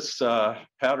tomorrow. This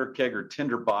powder keg or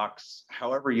tinderbox,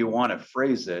 however you want to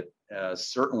phrase it,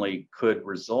 certainly could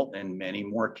result in many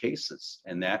more cases.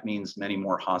 And that means many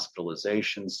more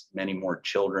hospitalizations, many more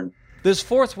children. This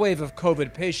fourth wave of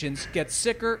COVID patients gets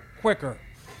sicker quicker.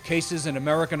 Cases in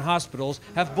American hospitals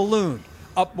have ballooned,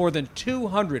 up more than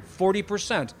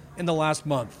 240% in the last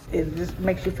month. It just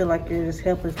makes you feel like you're just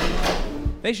helpless.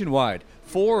 Nationwide,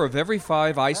 4 of every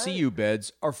 5 ICU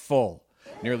beds are full.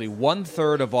 Nearly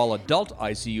 1/3 of all adult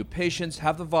ICU patients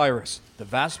have the virus, the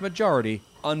vast majority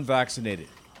unvaccinated.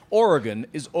 Oregon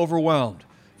is overwhelmed.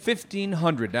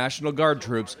 1,500 National Guard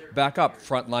troops back up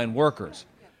frontline workers.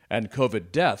 And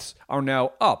COVID deaths are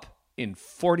now up in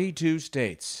 42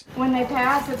 states. When they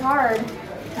pass, it's hard.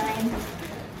 I mean,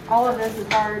 all of this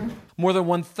is hard. More than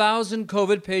 1,000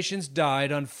 COVID patients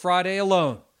died on Friday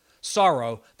alone.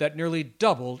 Sorrow that nearly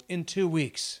doubled in 2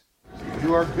 weeks.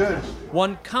 You are good.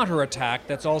 One counterattack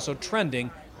that's also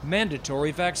trending,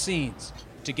 mandatory vaccines.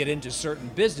 To get into certain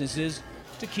businesses,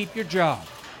 to keep your job.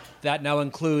 That now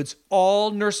includes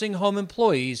all nursing home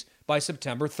employees by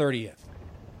September 30th.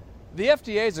 The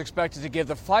FDA is expected to give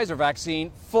the Pfizer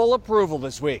vaccine full approval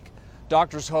this week.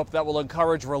 Doctors hope that will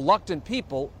encourage reluctant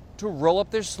people to roll up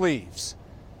their sleeves.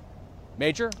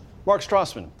 Major? Mark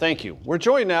Strassman, thank you. We're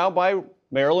joined now by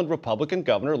Maryland Republican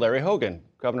Governor Larry Hogan.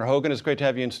 Governor Hogan, it's great to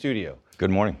have you in studio.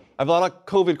 Good morning. I have a lot of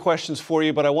COVID questions for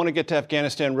you, but I want to get to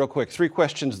Afghanistan real quick. 3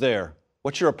 questions there.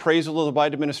 What's your appraisal of the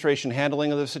Biden administration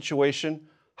handling of the situation?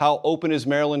 How open is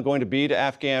Maryland going to be to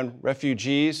Afghan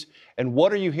refugees? And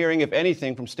what are you hearing, if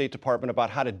anything, from State Department about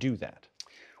how to do that?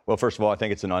 Well, first of all, I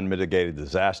think it's an unmitigated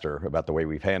disaster about the way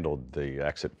we've handled the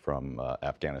exit from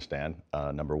Afghanistan,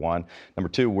 number one. Number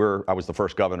two, I was the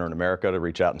first governor in America to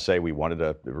reach out and say we wanted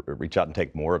to reach out and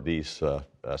take more of these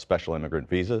special immigrant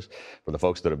visas for the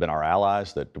folks that have been our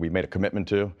allies that we made a commitment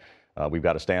to. We've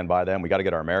got to stand by them. We've got to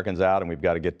get our Americans out, and we've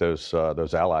got to get those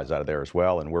allies out of there as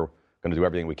well. And we're going to do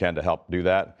everything we can to help do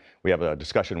that. We have a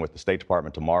discussion with the State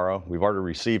Department tomorrow. We've already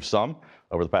received some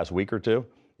over the past week or two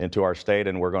into our state,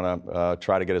 and we're going to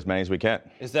try to get as many as we can.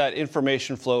 Is that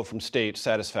information flow from state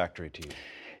satisfactory to you?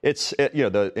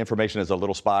 The information is a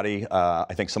little spotty.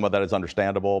 I think some of that is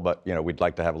understandable, but, we'd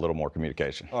like to have a little more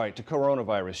communication. All right, to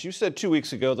coronavirus. You said 2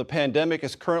 weeks ago the pandemic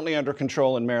is currently under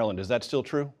control in Maryland. Is that still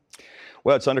true?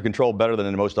 Well, it's under control better than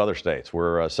in most other states.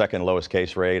 We're second lowest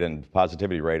case rate and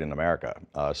positivity rate in America.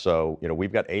 So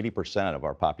we've got 80% of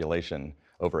our population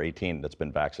over 18 that's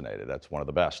been vaccinated. That's one of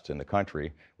the best in the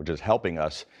country, which is helping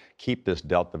us keep this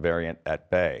Delta variant at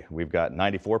bay. We've got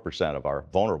 94% of our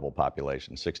vulnerable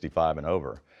population, 65 and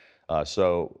over.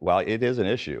 So while it is an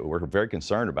issue, we're very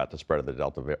concerned about the spread of the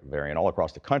Delta variant all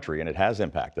across the country, and it has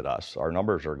impacted us. Our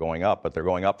numbers are going up, but they're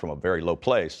going up from a very low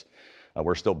place.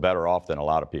 We're still better off than a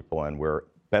lot of people, and we're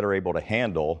better able to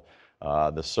handle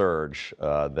the surge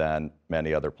than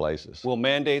many other places. Will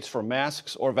mandates for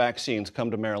masks or vaccines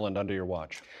come to Maryland under your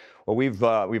watch? Well, we've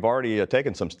already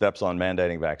taken some steps on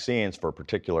mandating vaccines for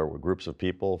particular groups of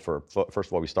people. First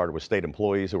of all, we started with state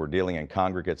employees who are dealing in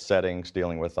congregate settings,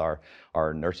 dealing with our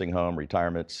nursing home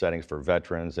retirement settings for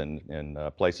veterans and in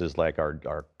places like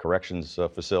our corrections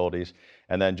facilities.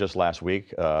 And then just last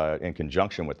week, in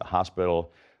conjunction with the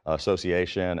hospital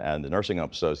Association and the Nursing Home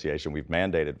Association, we've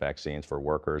mandated vaccines for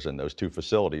workers in those two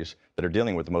facilities that are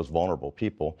dealing with the most vulnerable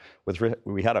people.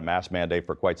 We had a mask mandate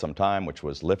for quite some time, which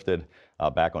was lifted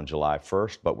back on July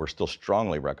 1st, but we're still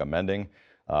strongly recommending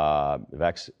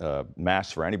masks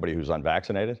for anybody who's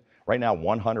unvaccinated. Right now,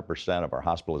 100% of our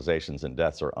hospitalizations and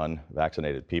deaths are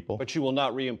unvaccinated people. But you will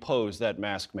not reimpose that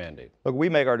mask mandate? Look, we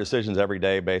make our decisions every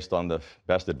day based on the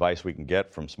best advice we can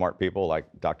get from smart people, like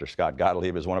Dr. Scott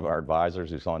Gottlieb is one of our advisors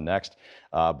who's on next.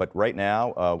 But right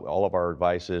now, all of our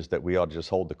advice is that we ought to just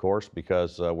hold the course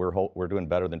because we're doing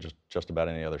better than just about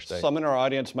any other state. Some in our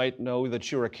audience might know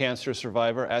that you're a cancer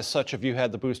survivor. As such, have you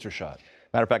had the booster shot?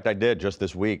 Matter of fact, I did just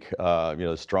this week.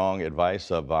 Strong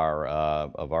advice of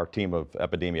our team of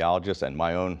epidemiologists and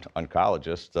my own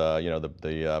oncologist.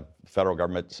 The federal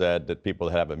government said that people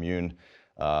that have that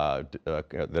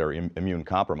are immune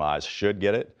compromised should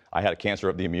get it. I had a cancer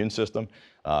of the immune system,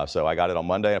 so I got it on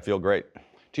Monday. I feel great.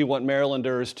 Do you want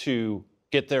Marylanders to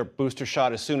get their booster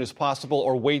shot as soon as possible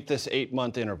or wait this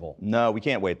 8-month interval? No, we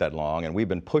can't wait that long, and we've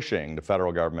been pushing the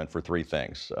federal government for three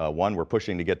things. One, we're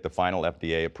pushing to get the final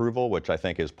FDA approval, which I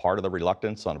think is part of the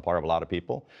reluctance on the part of a lot of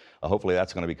people. Hopefully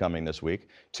that's going to be coming this week.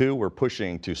 Two, we're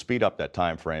pushing to speed up that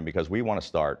time frame because we want to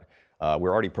start.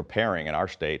 We're already preparing in our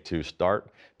state to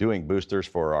start doing boosters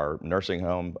for our nursing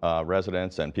home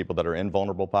residents and people that are in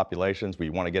vulnerable populations. We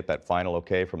want to get that final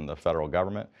okay from the federal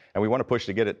government, and we want to push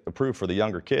to get it approved for the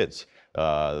younger kids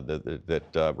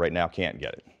that right now can't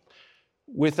get it.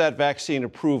 With that vaccine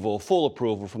approval, full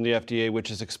approval from the FDA,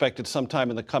 which is expected sometime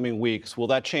in the coming weeks, will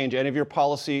that change any of your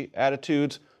policy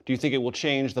attitudes? Do you think it will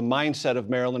change the mindset of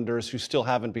Marylanders who still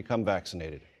haven't become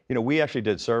vaccinated? We actually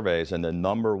did surveys, and the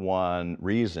number one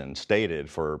reason stated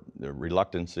for the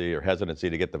reluctancy or hesitancy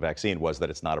to get the vaccine was that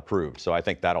it's not approved. So I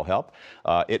think that'll help.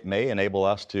 It may enable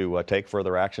us to take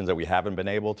further actions that we haven't been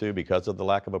able to because of the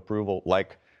lack of approval,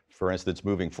 like, for instance,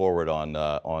 moving forward on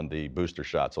the booster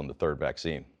shots on the third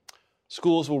vaccine.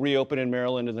 Schools will reopen in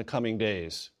Maryland in the coming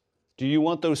days. Do you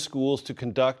want those schools to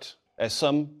conduct, as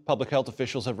some public health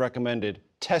officials have recommended,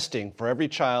 testing for every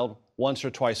child once or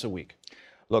twice a week?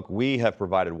 Look, we have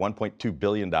provided $1.2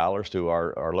 billion to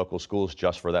our local schools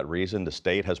just for that reason. The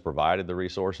state has provided the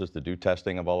resources to do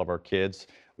testing of all of our kids.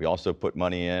 We also put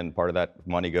money in. Part of that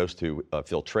money goes to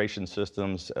filtration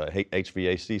systems,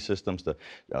 HVAC systems to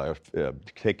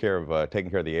taking care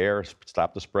of the air,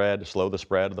 stop the spread, slow the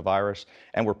spread of the virus.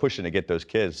 And we're pushing to get those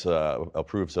kids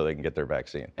approved so they can get their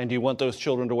vaccine. And do you want those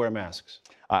children to wear masks?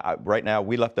 Right now,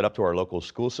 we left it up to our local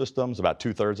school systems. About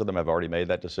 2/3 of them have already made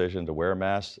that decision to wear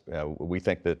masks. We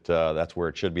think that that's where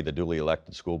it should be. The duly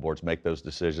elected school boards make those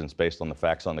decisions based on the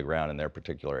facts on the ground in their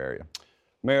particular area.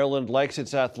 Maryland likes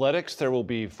its athletics. There will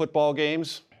be football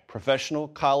games, professional,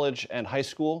 college, and high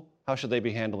school. How should they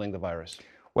be handling the virus?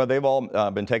 Well, they've all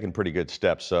been taking pretty good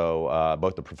steps. So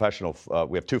both the professional,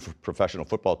 we have two professional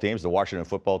football teams, the Washington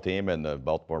football team and the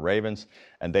Baltimore Ravens,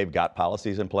 and they've got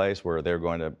policies in place where they're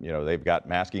going to, they've got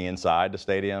masking inside the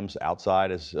stadiums.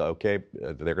 Outside is okay.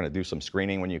 They're going to do some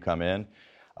screening when you come in.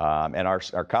 And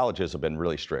our colleges have been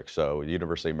really strict. So the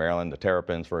University of Maryland, the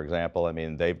Terrapins, for example,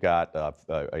 they've got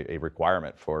a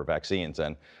requirement for vaccines.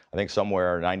 And I think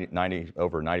somewhere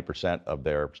over 90% of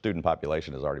their student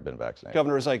population has already been vaccinated.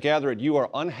 Governor, as I gather it, you are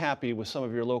unhappy with some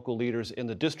of your local leaders in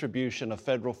the distribution of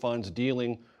federal funds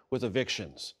dealing with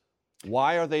evictions.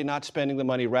 Why are they not spending the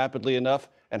money rapidly enough?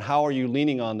 And how are you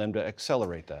leaning on them to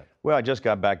accelerate that? Well, I just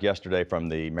got back yesterday from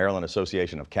the Maryland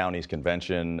Association of Counties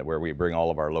convention, where we bring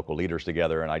all of our local leaders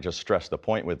together, and I just stressed the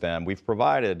point with them. We've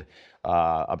provided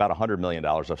about $100 million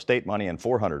of state money and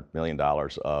 $400 million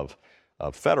of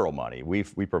federal money. We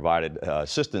provided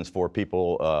assistance for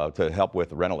people to help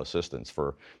with rental assistance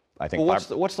for, I think. Well,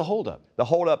 what's the holdup? The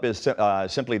holdup is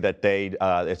simply that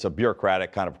it's a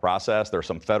bureaucratic kind of process. There are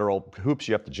some federal hoops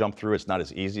you have to jump through. It's not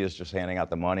as easy as just handing out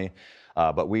the money.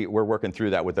 But we're working through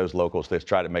that with those locals to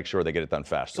try to make sure they get it done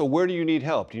faster. So where do you need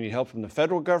help? Do you need help from the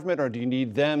federal government, or do you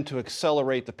need them to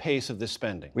accelerate the pace of this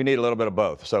spending? We need a little bit of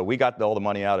both. So we got all the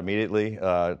money out immediately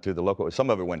to the local. Some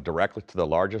of it went directly to the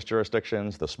largest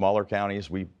jurisdictions, the smaller counties.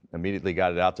 We immediately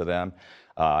got it out to them.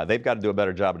 They've got to do a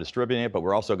better job of distributing it, but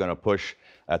we're also going to push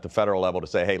at the federal level to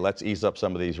say, hey, let's ease up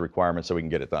some of these requirements so we can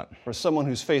get it done. For someone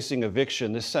who's facing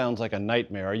eviction, this sounds like a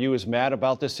nightmare. Are you as mad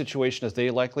about this situation as they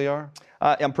likely are?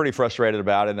 I'm pretty frustrated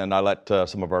about it, and I let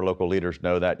some of our local leaders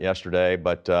know that yesterday.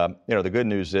 But, the good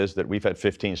news is that we've had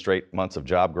 15 straight months of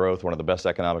job growth, one of the best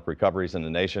economic recoveries in the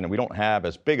nation, and we don't have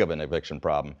as big of an eviction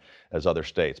problem as other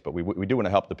states. But we do want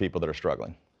to help the people that are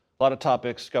struggling. A lot of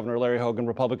topics. Governor Larry Hogan,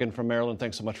 Republican from Maryland,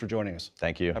 thanks so much for joining us.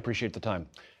 Thank you. I appreciate the time.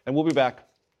 And we'll be back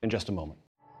in just a moment.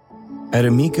 At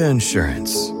Amica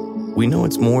Insurance, we know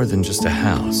it's more than just a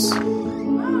house.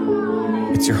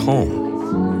 It's your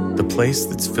home, the place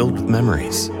that's filled with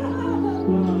memories.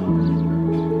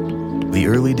 The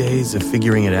early days of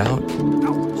figuring it out,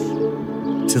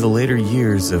 to the later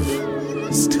years of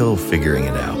still figuring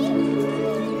it out.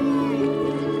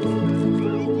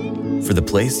 For the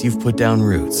place you've put down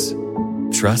roots,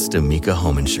 trust Amica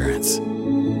Home Insurance.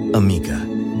 Amica,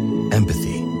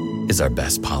 empathy is our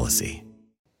best policy.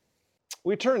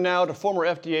 We turn now to former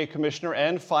FDA Commissioner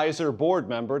and Pfizer board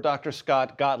member Dr.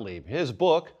 Scott Gottlieb. His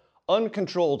book,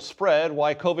 Uncontrolled Spread,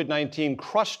 Why COVID-19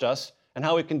 Crushed Us and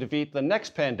How We Can Defeat the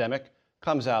Next Pandemic,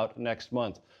 comes out next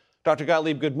month. Dr.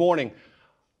 Gottlieb, good morning.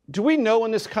 Do we know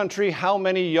in this country how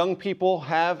many young people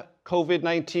have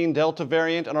COVID-19 Delta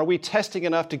variant, and are we testing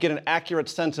enough to get an accurate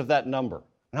sense of that number?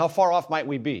 And how far off might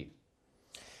we be?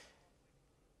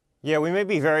 Yeah, we may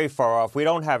be very far off. We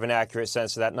don't have an accurate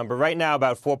sense of that number. Right now,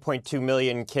 about 4.2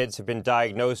 million kids have been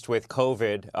diagnosed with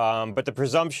COVID, but the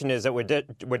presumption is that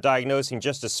we're diagnosing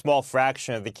just a small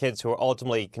fraction of the kids who are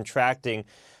ultimately contracting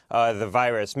the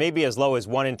virus. Maybe as low as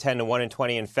 1 in 10 to 1 in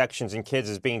 20 infections in kids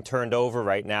is being turned over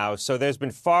right now. So there's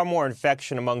been far more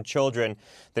infection among children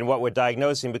than what we're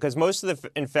diagnosing, because most of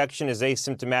the infection is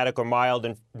asymptomatic or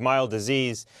mild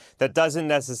disease that doesn't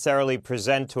necessarily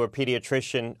present to a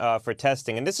pediatrician for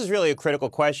testing. And this is really a critical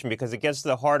question because it gets to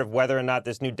the heart of whether or not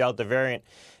this new Delta variant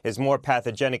is more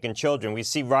pathogenic in children. We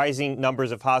see rising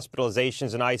numbers of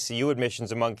hospitalizations and ICU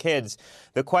admissions among kids.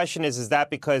 The question is that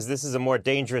because this is a more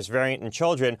dangerous variant in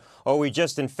children, or are we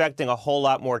just infecting a whole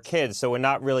lot more kids? So we're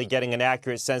not really getting an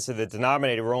accurate sense of the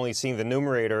denominator. We're only seeing the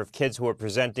numerator of kids who are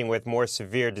presenting with more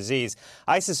severe disease.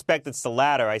 I suspect it's the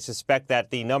latter. I suspect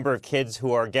that the number of kids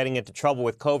who are getting into trouble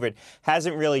with COVID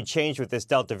hasn't really changed with this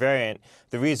Delta variant.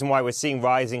 The reason why we're seeing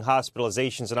rising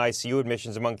hospitalizations and ICU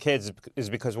admissions among kids is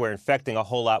because we're infecting a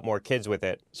whole lot more kids with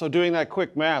it. So doing that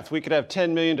quick math, we could have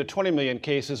 10 million to 20 million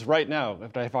cases right now,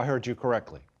 if I heard you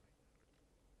correctly.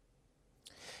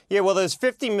 Yeah, well, there's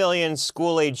 50 million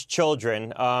school-aged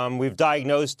children. We've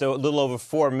diagnosed a little over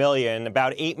 4 million.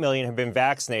 About 8 million have been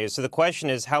vaccinated. So the question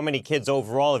is how many kids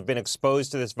overall have been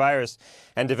exposed to this virus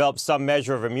and developed some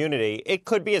measure of immunity. It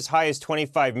could be as high as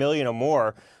 25 million or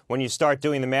more when you start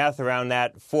doing the math around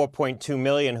that 4.2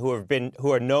 million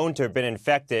who are known to have been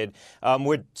infected.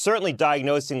 We're certainly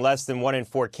diagnosing less than 1 in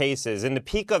 4 cases. In the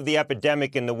peak of the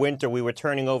epidemic in the winter, we were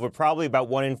turning over probably about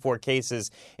 1 in 4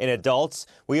 cases in adults.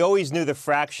 We always knew the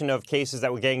fraction of cases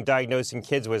that were getting diagnosed in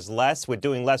kids was less. We're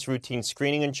doing less routine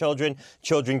screening in children.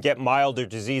 Children get milder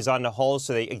disease on the whole,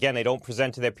 so they don't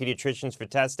present to their pediatricians for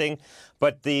testing.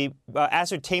 But the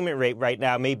ascertainment rate right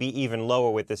now may be even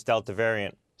lower with this Delta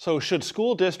variant. So should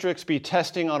school districts be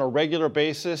testing on a regular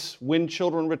basis when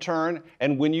children return?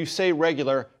 And when you say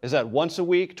regular, is that once a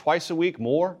week, twice a week,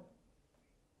 more?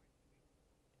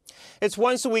 It's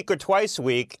once a week or twice a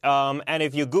week. And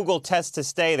if you Google test to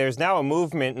stay, there's now a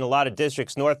movement in a lot of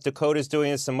districts. North Dakota's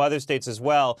doing this, some other states as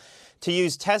well, to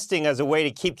use testing as a way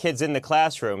to keep kids in the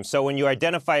classroom. So when you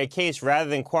identify a case, rather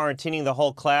than quarantining the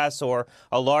whole class or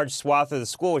a large swath of the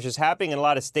school, which is happening in a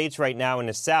lot of states right now in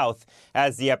the South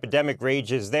as the epidemic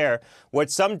rages there, what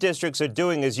some districts are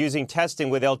doing is using testing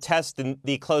where they'll test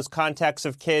the close contacts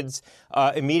of kids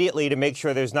immediately to make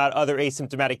sure there's not other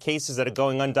asymptomatic cases that are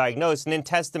going undiagnosed, and then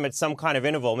test them at some kind of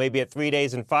interval, maybe at 3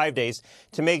 days and 5 days,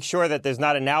 to make sure that there's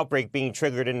not an outbreak being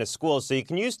triggered in the schools. So you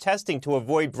can use testing to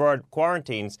avoid broad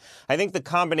quarantines. I think the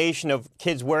combination of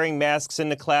kids wearing masks in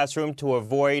the classroom to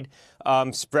avoid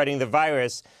spreading the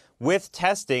virus with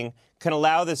testing can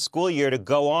allow the school year to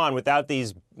go on without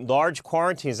these large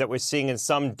quarantines that we're seeing in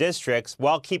some districts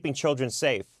while keeping children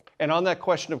safe. And on that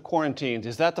question of quarantines,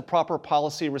 is that the proper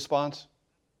policy response?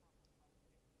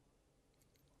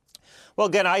 Well,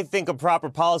 again, I think a proper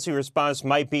policy response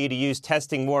might be to use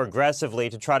testing more aggressively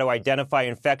to try to identify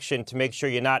infection, to make sure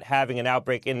you're not having an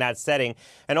outbreak in that setting,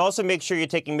 and also make sure you're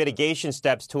taking mitigation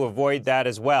steps to avoid that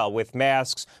as well, with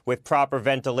masks, with proper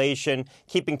ventilation,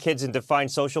 keeping kids in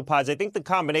defined social pods. I think the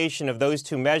combination of those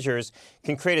two measures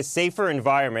can create a safer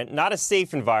environment, not a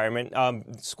safe environment.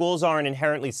 Schools aren't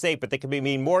inherently safe, but they can be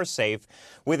made more safe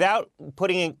without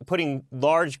putting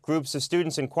large groups of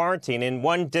students in quarantine. In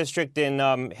one district in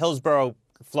Hillsborough,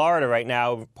 Florida right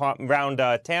now, around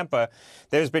Tampa,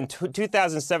 there's been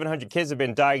 2,700 kids have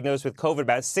been diagnosed with COVID.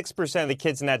 About 6% of the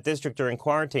kids in that district are in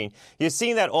quarantine. You're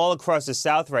seeing that all across the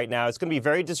South right now. It's going to be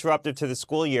very disruptive to the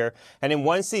school year. And then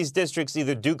once these districts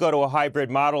either do go to a hybrid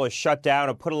model or shut down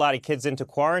or put a lot of kids into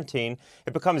quarantine,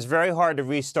 it becomes very hard to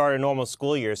restart a normal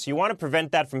school year. So you want to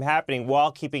prevent that from happening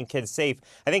while keeping kids safe.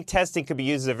 I think testing could be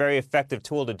used as a very effective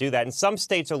tool to do that. And some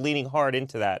states are leaning hard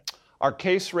into that. Are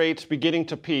case rates beginning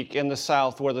to peak in the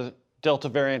South where the Delta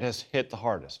variant has hit the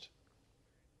hardest?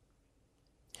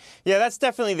 Yeah, that's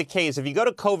definitely the case. If you go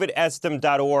to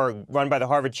covidestim.org, run by the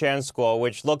Harvard Chan School,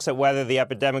 which looks at whether the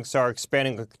epidemics are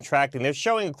expanding or contracting, they're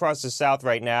showing across the South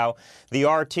right now the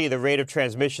RT, the rate of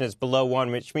transmission, is below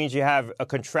 1, which means you have a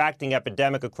contracting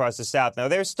epidemic across the South. Now,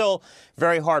 there's still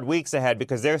very hard weeks ahead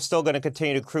because they're still going to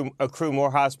continue to accrue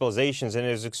more hospitalizations, and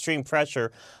there's extreme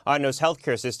pressure on those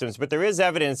healthcare systems. But there is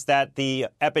evidence that the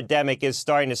epidemic is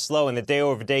starting to slow and the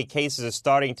day-over-day cases are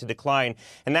starting to decline,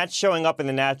 and that's showing up in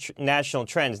the national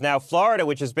trends. Now, Florida,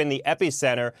 which has been the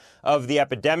epicenter of the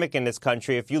epidemic in this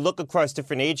country, if you look across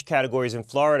different age categories in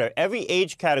Florida, every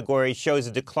age category shows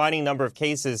a declining number of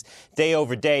cases day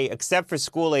over day, except for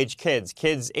school-age kids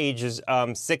ages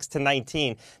 6 to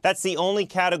 19. That's the only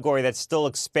category that's still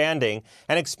expanding,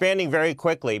 and expanding very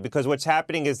quickly, because what's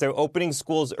happening is they're opening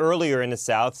schools earlier in the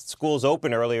South. Schools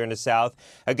open earlier in the South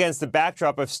against the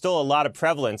backdrop of still a lot of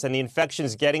prevalence, and the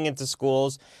infection's getting into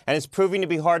schools, and it's proving to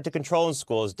be hard to control in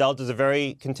schools. Delta's a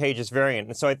very contagious variant.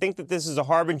 And so I think that this is a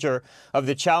harbinger of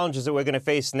the challenges that we're going to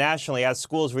face nationally as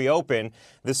schools reopen.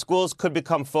 The schools could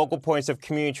become focal points of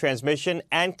community transmission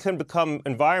and could become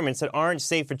environments that aren't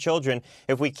safe for children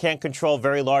if we can't control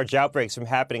very large outbreaks from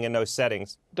happening in those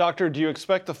settings. Doctor, do you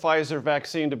expect the Pfizer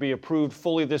vaccine to be approved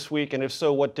fully this week? And if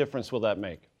so, what difference will that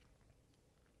make?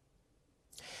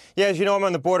 Yeah, as you know, I'm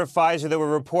on the board of Pfizer. There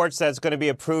were reports that it's going to be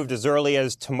approved as early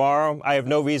as tomorrow. I have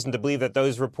no reason to believe that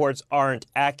those reports aren't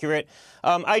accurate.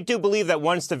 I do believe that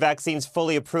once the vaccine's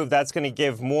fully approved, that's going to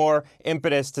give more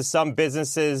impetus to some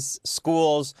businesses,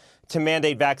 schools, to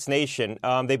mandate vaccination.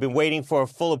 They've been waiting for a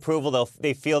full approval.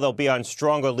 They feel they'll be on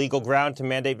stronger legal ground to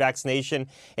mandate vaccination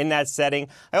in that setting.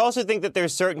 I also think that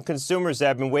there's certain consumers that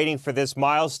have been waiting for this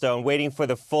milestone, waiting for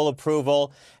the full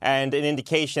approval and an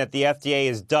indication that the FDA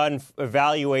is done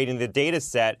evaluating the data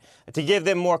set to give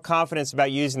them more confidence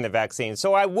about using the vaccine.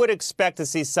 So I would expect to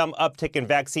see some uptick in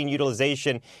vaccine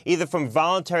utilization, either from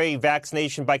voluntary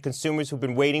vaccination by consumers who've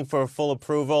been waiting for a full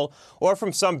approval, or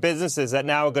from some businesses that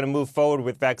now are going to move forward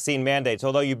with vaccine mandates,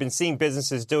 although you've been seeing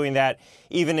businesses doing that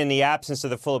even in the absence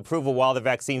of the full approval while the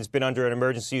vaccine's been under an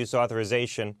emergency use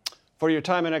authorization. For your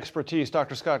time and expertise,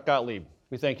 Dr. Scott Gottlieb,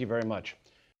 we thank you very much.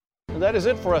 And that is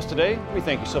it for us today. We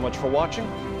thank you so much for watching.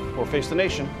 For Face the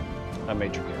Nation, I'm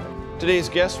Major Garrett. Today's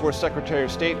guests were Secretary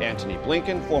of State Antony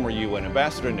Blinken, former UN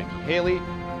Ambassador Nikki Haley,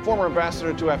 former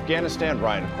Ambassador to Afghanistan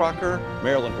Ryan Crocker,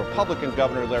 Maryland Republican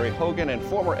Governor Larry Hogan, and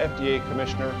former FDA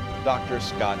Commissioner Dr.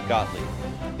 Scott Gottlieb.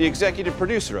 The executive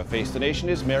producer of Face the Nation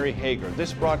is Mary Hager.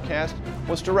 This broadcast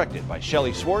was directed by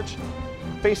Shelley Swartz.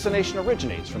 Face the Nation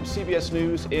originates from CBS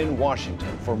News in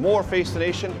Washington. For more Face the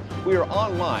Nation, we are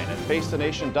online at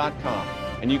facethenation.com.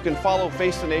 And you can follow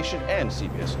Face the Nation and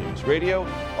CBS News Radio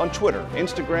on Twitter,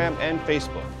 Instagram, and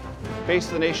Facebook. Face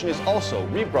the Nation is also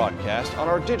rebroadcast on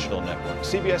our digital network,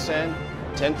 CBSN,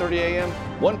 10:30 a.m.,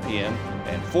 1 p.m.,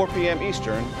 and 4 p.m.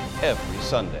 Eastern every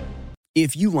Sunday.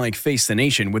 If you like Face the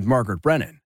Nation with Margaret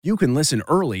Brennan, You can listen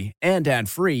early and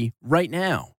ad-free right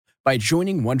now by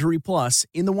joining Wondery Plus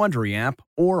in the Wondery app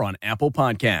or on Apple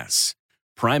Podcasts.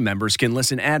 Prime members can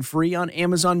listen ad-free on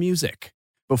Amazon Music.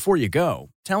 Before you go,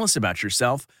 tell us about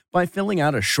yourself by filling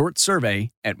out a short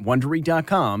survey at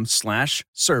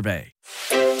Wondery.com/survey.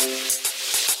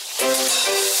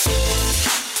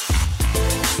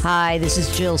 Hi, this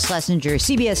is Jill Schlesinger,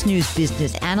 CBS News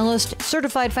business analyst,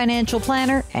 certified financial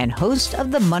planner, and host of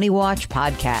the Money Watch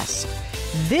podcast.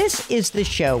 This is the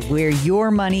show where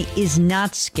your money is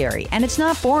not scary and it's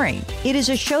not boring. It is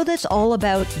a show that's all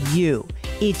about you.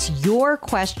 It's your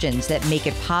questions that make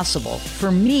it possible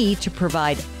for me to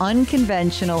provide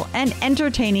unconventional and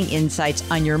entertaining insights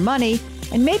on your money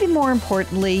and maybe more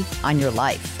importantly, on your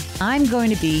life. I'm going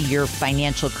to be your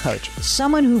financial coach,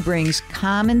 someone who brings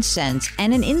common sense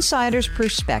and an insider's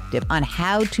perspective on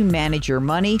how to manage your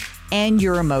money and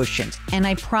your emotions. And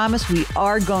I promise we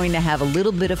are going to have a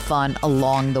little bit of fun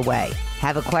along the way.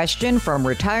 Have a question from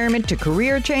retirement to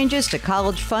career changes to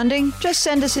college funding? Just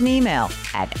send us an email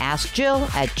at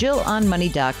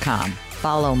askjill@jillonmoney.com.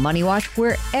 Follow Money Watch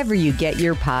wherever you get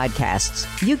your podcasts.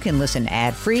 You can listen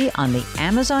ad-free on the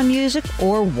Amazon Music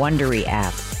or Wondery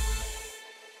app.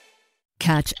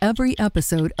 Catch every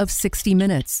episode of 60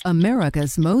 Minutes,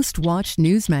 America's most watched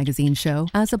news magazine show,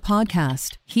 as a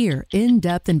podcast. Hear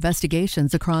in-depth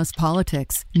investigations across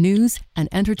politics, news, and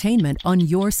entertainment on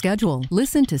your schedule.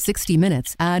 Listen to 60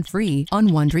 Minutes ad-free on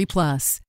Wondery Plus.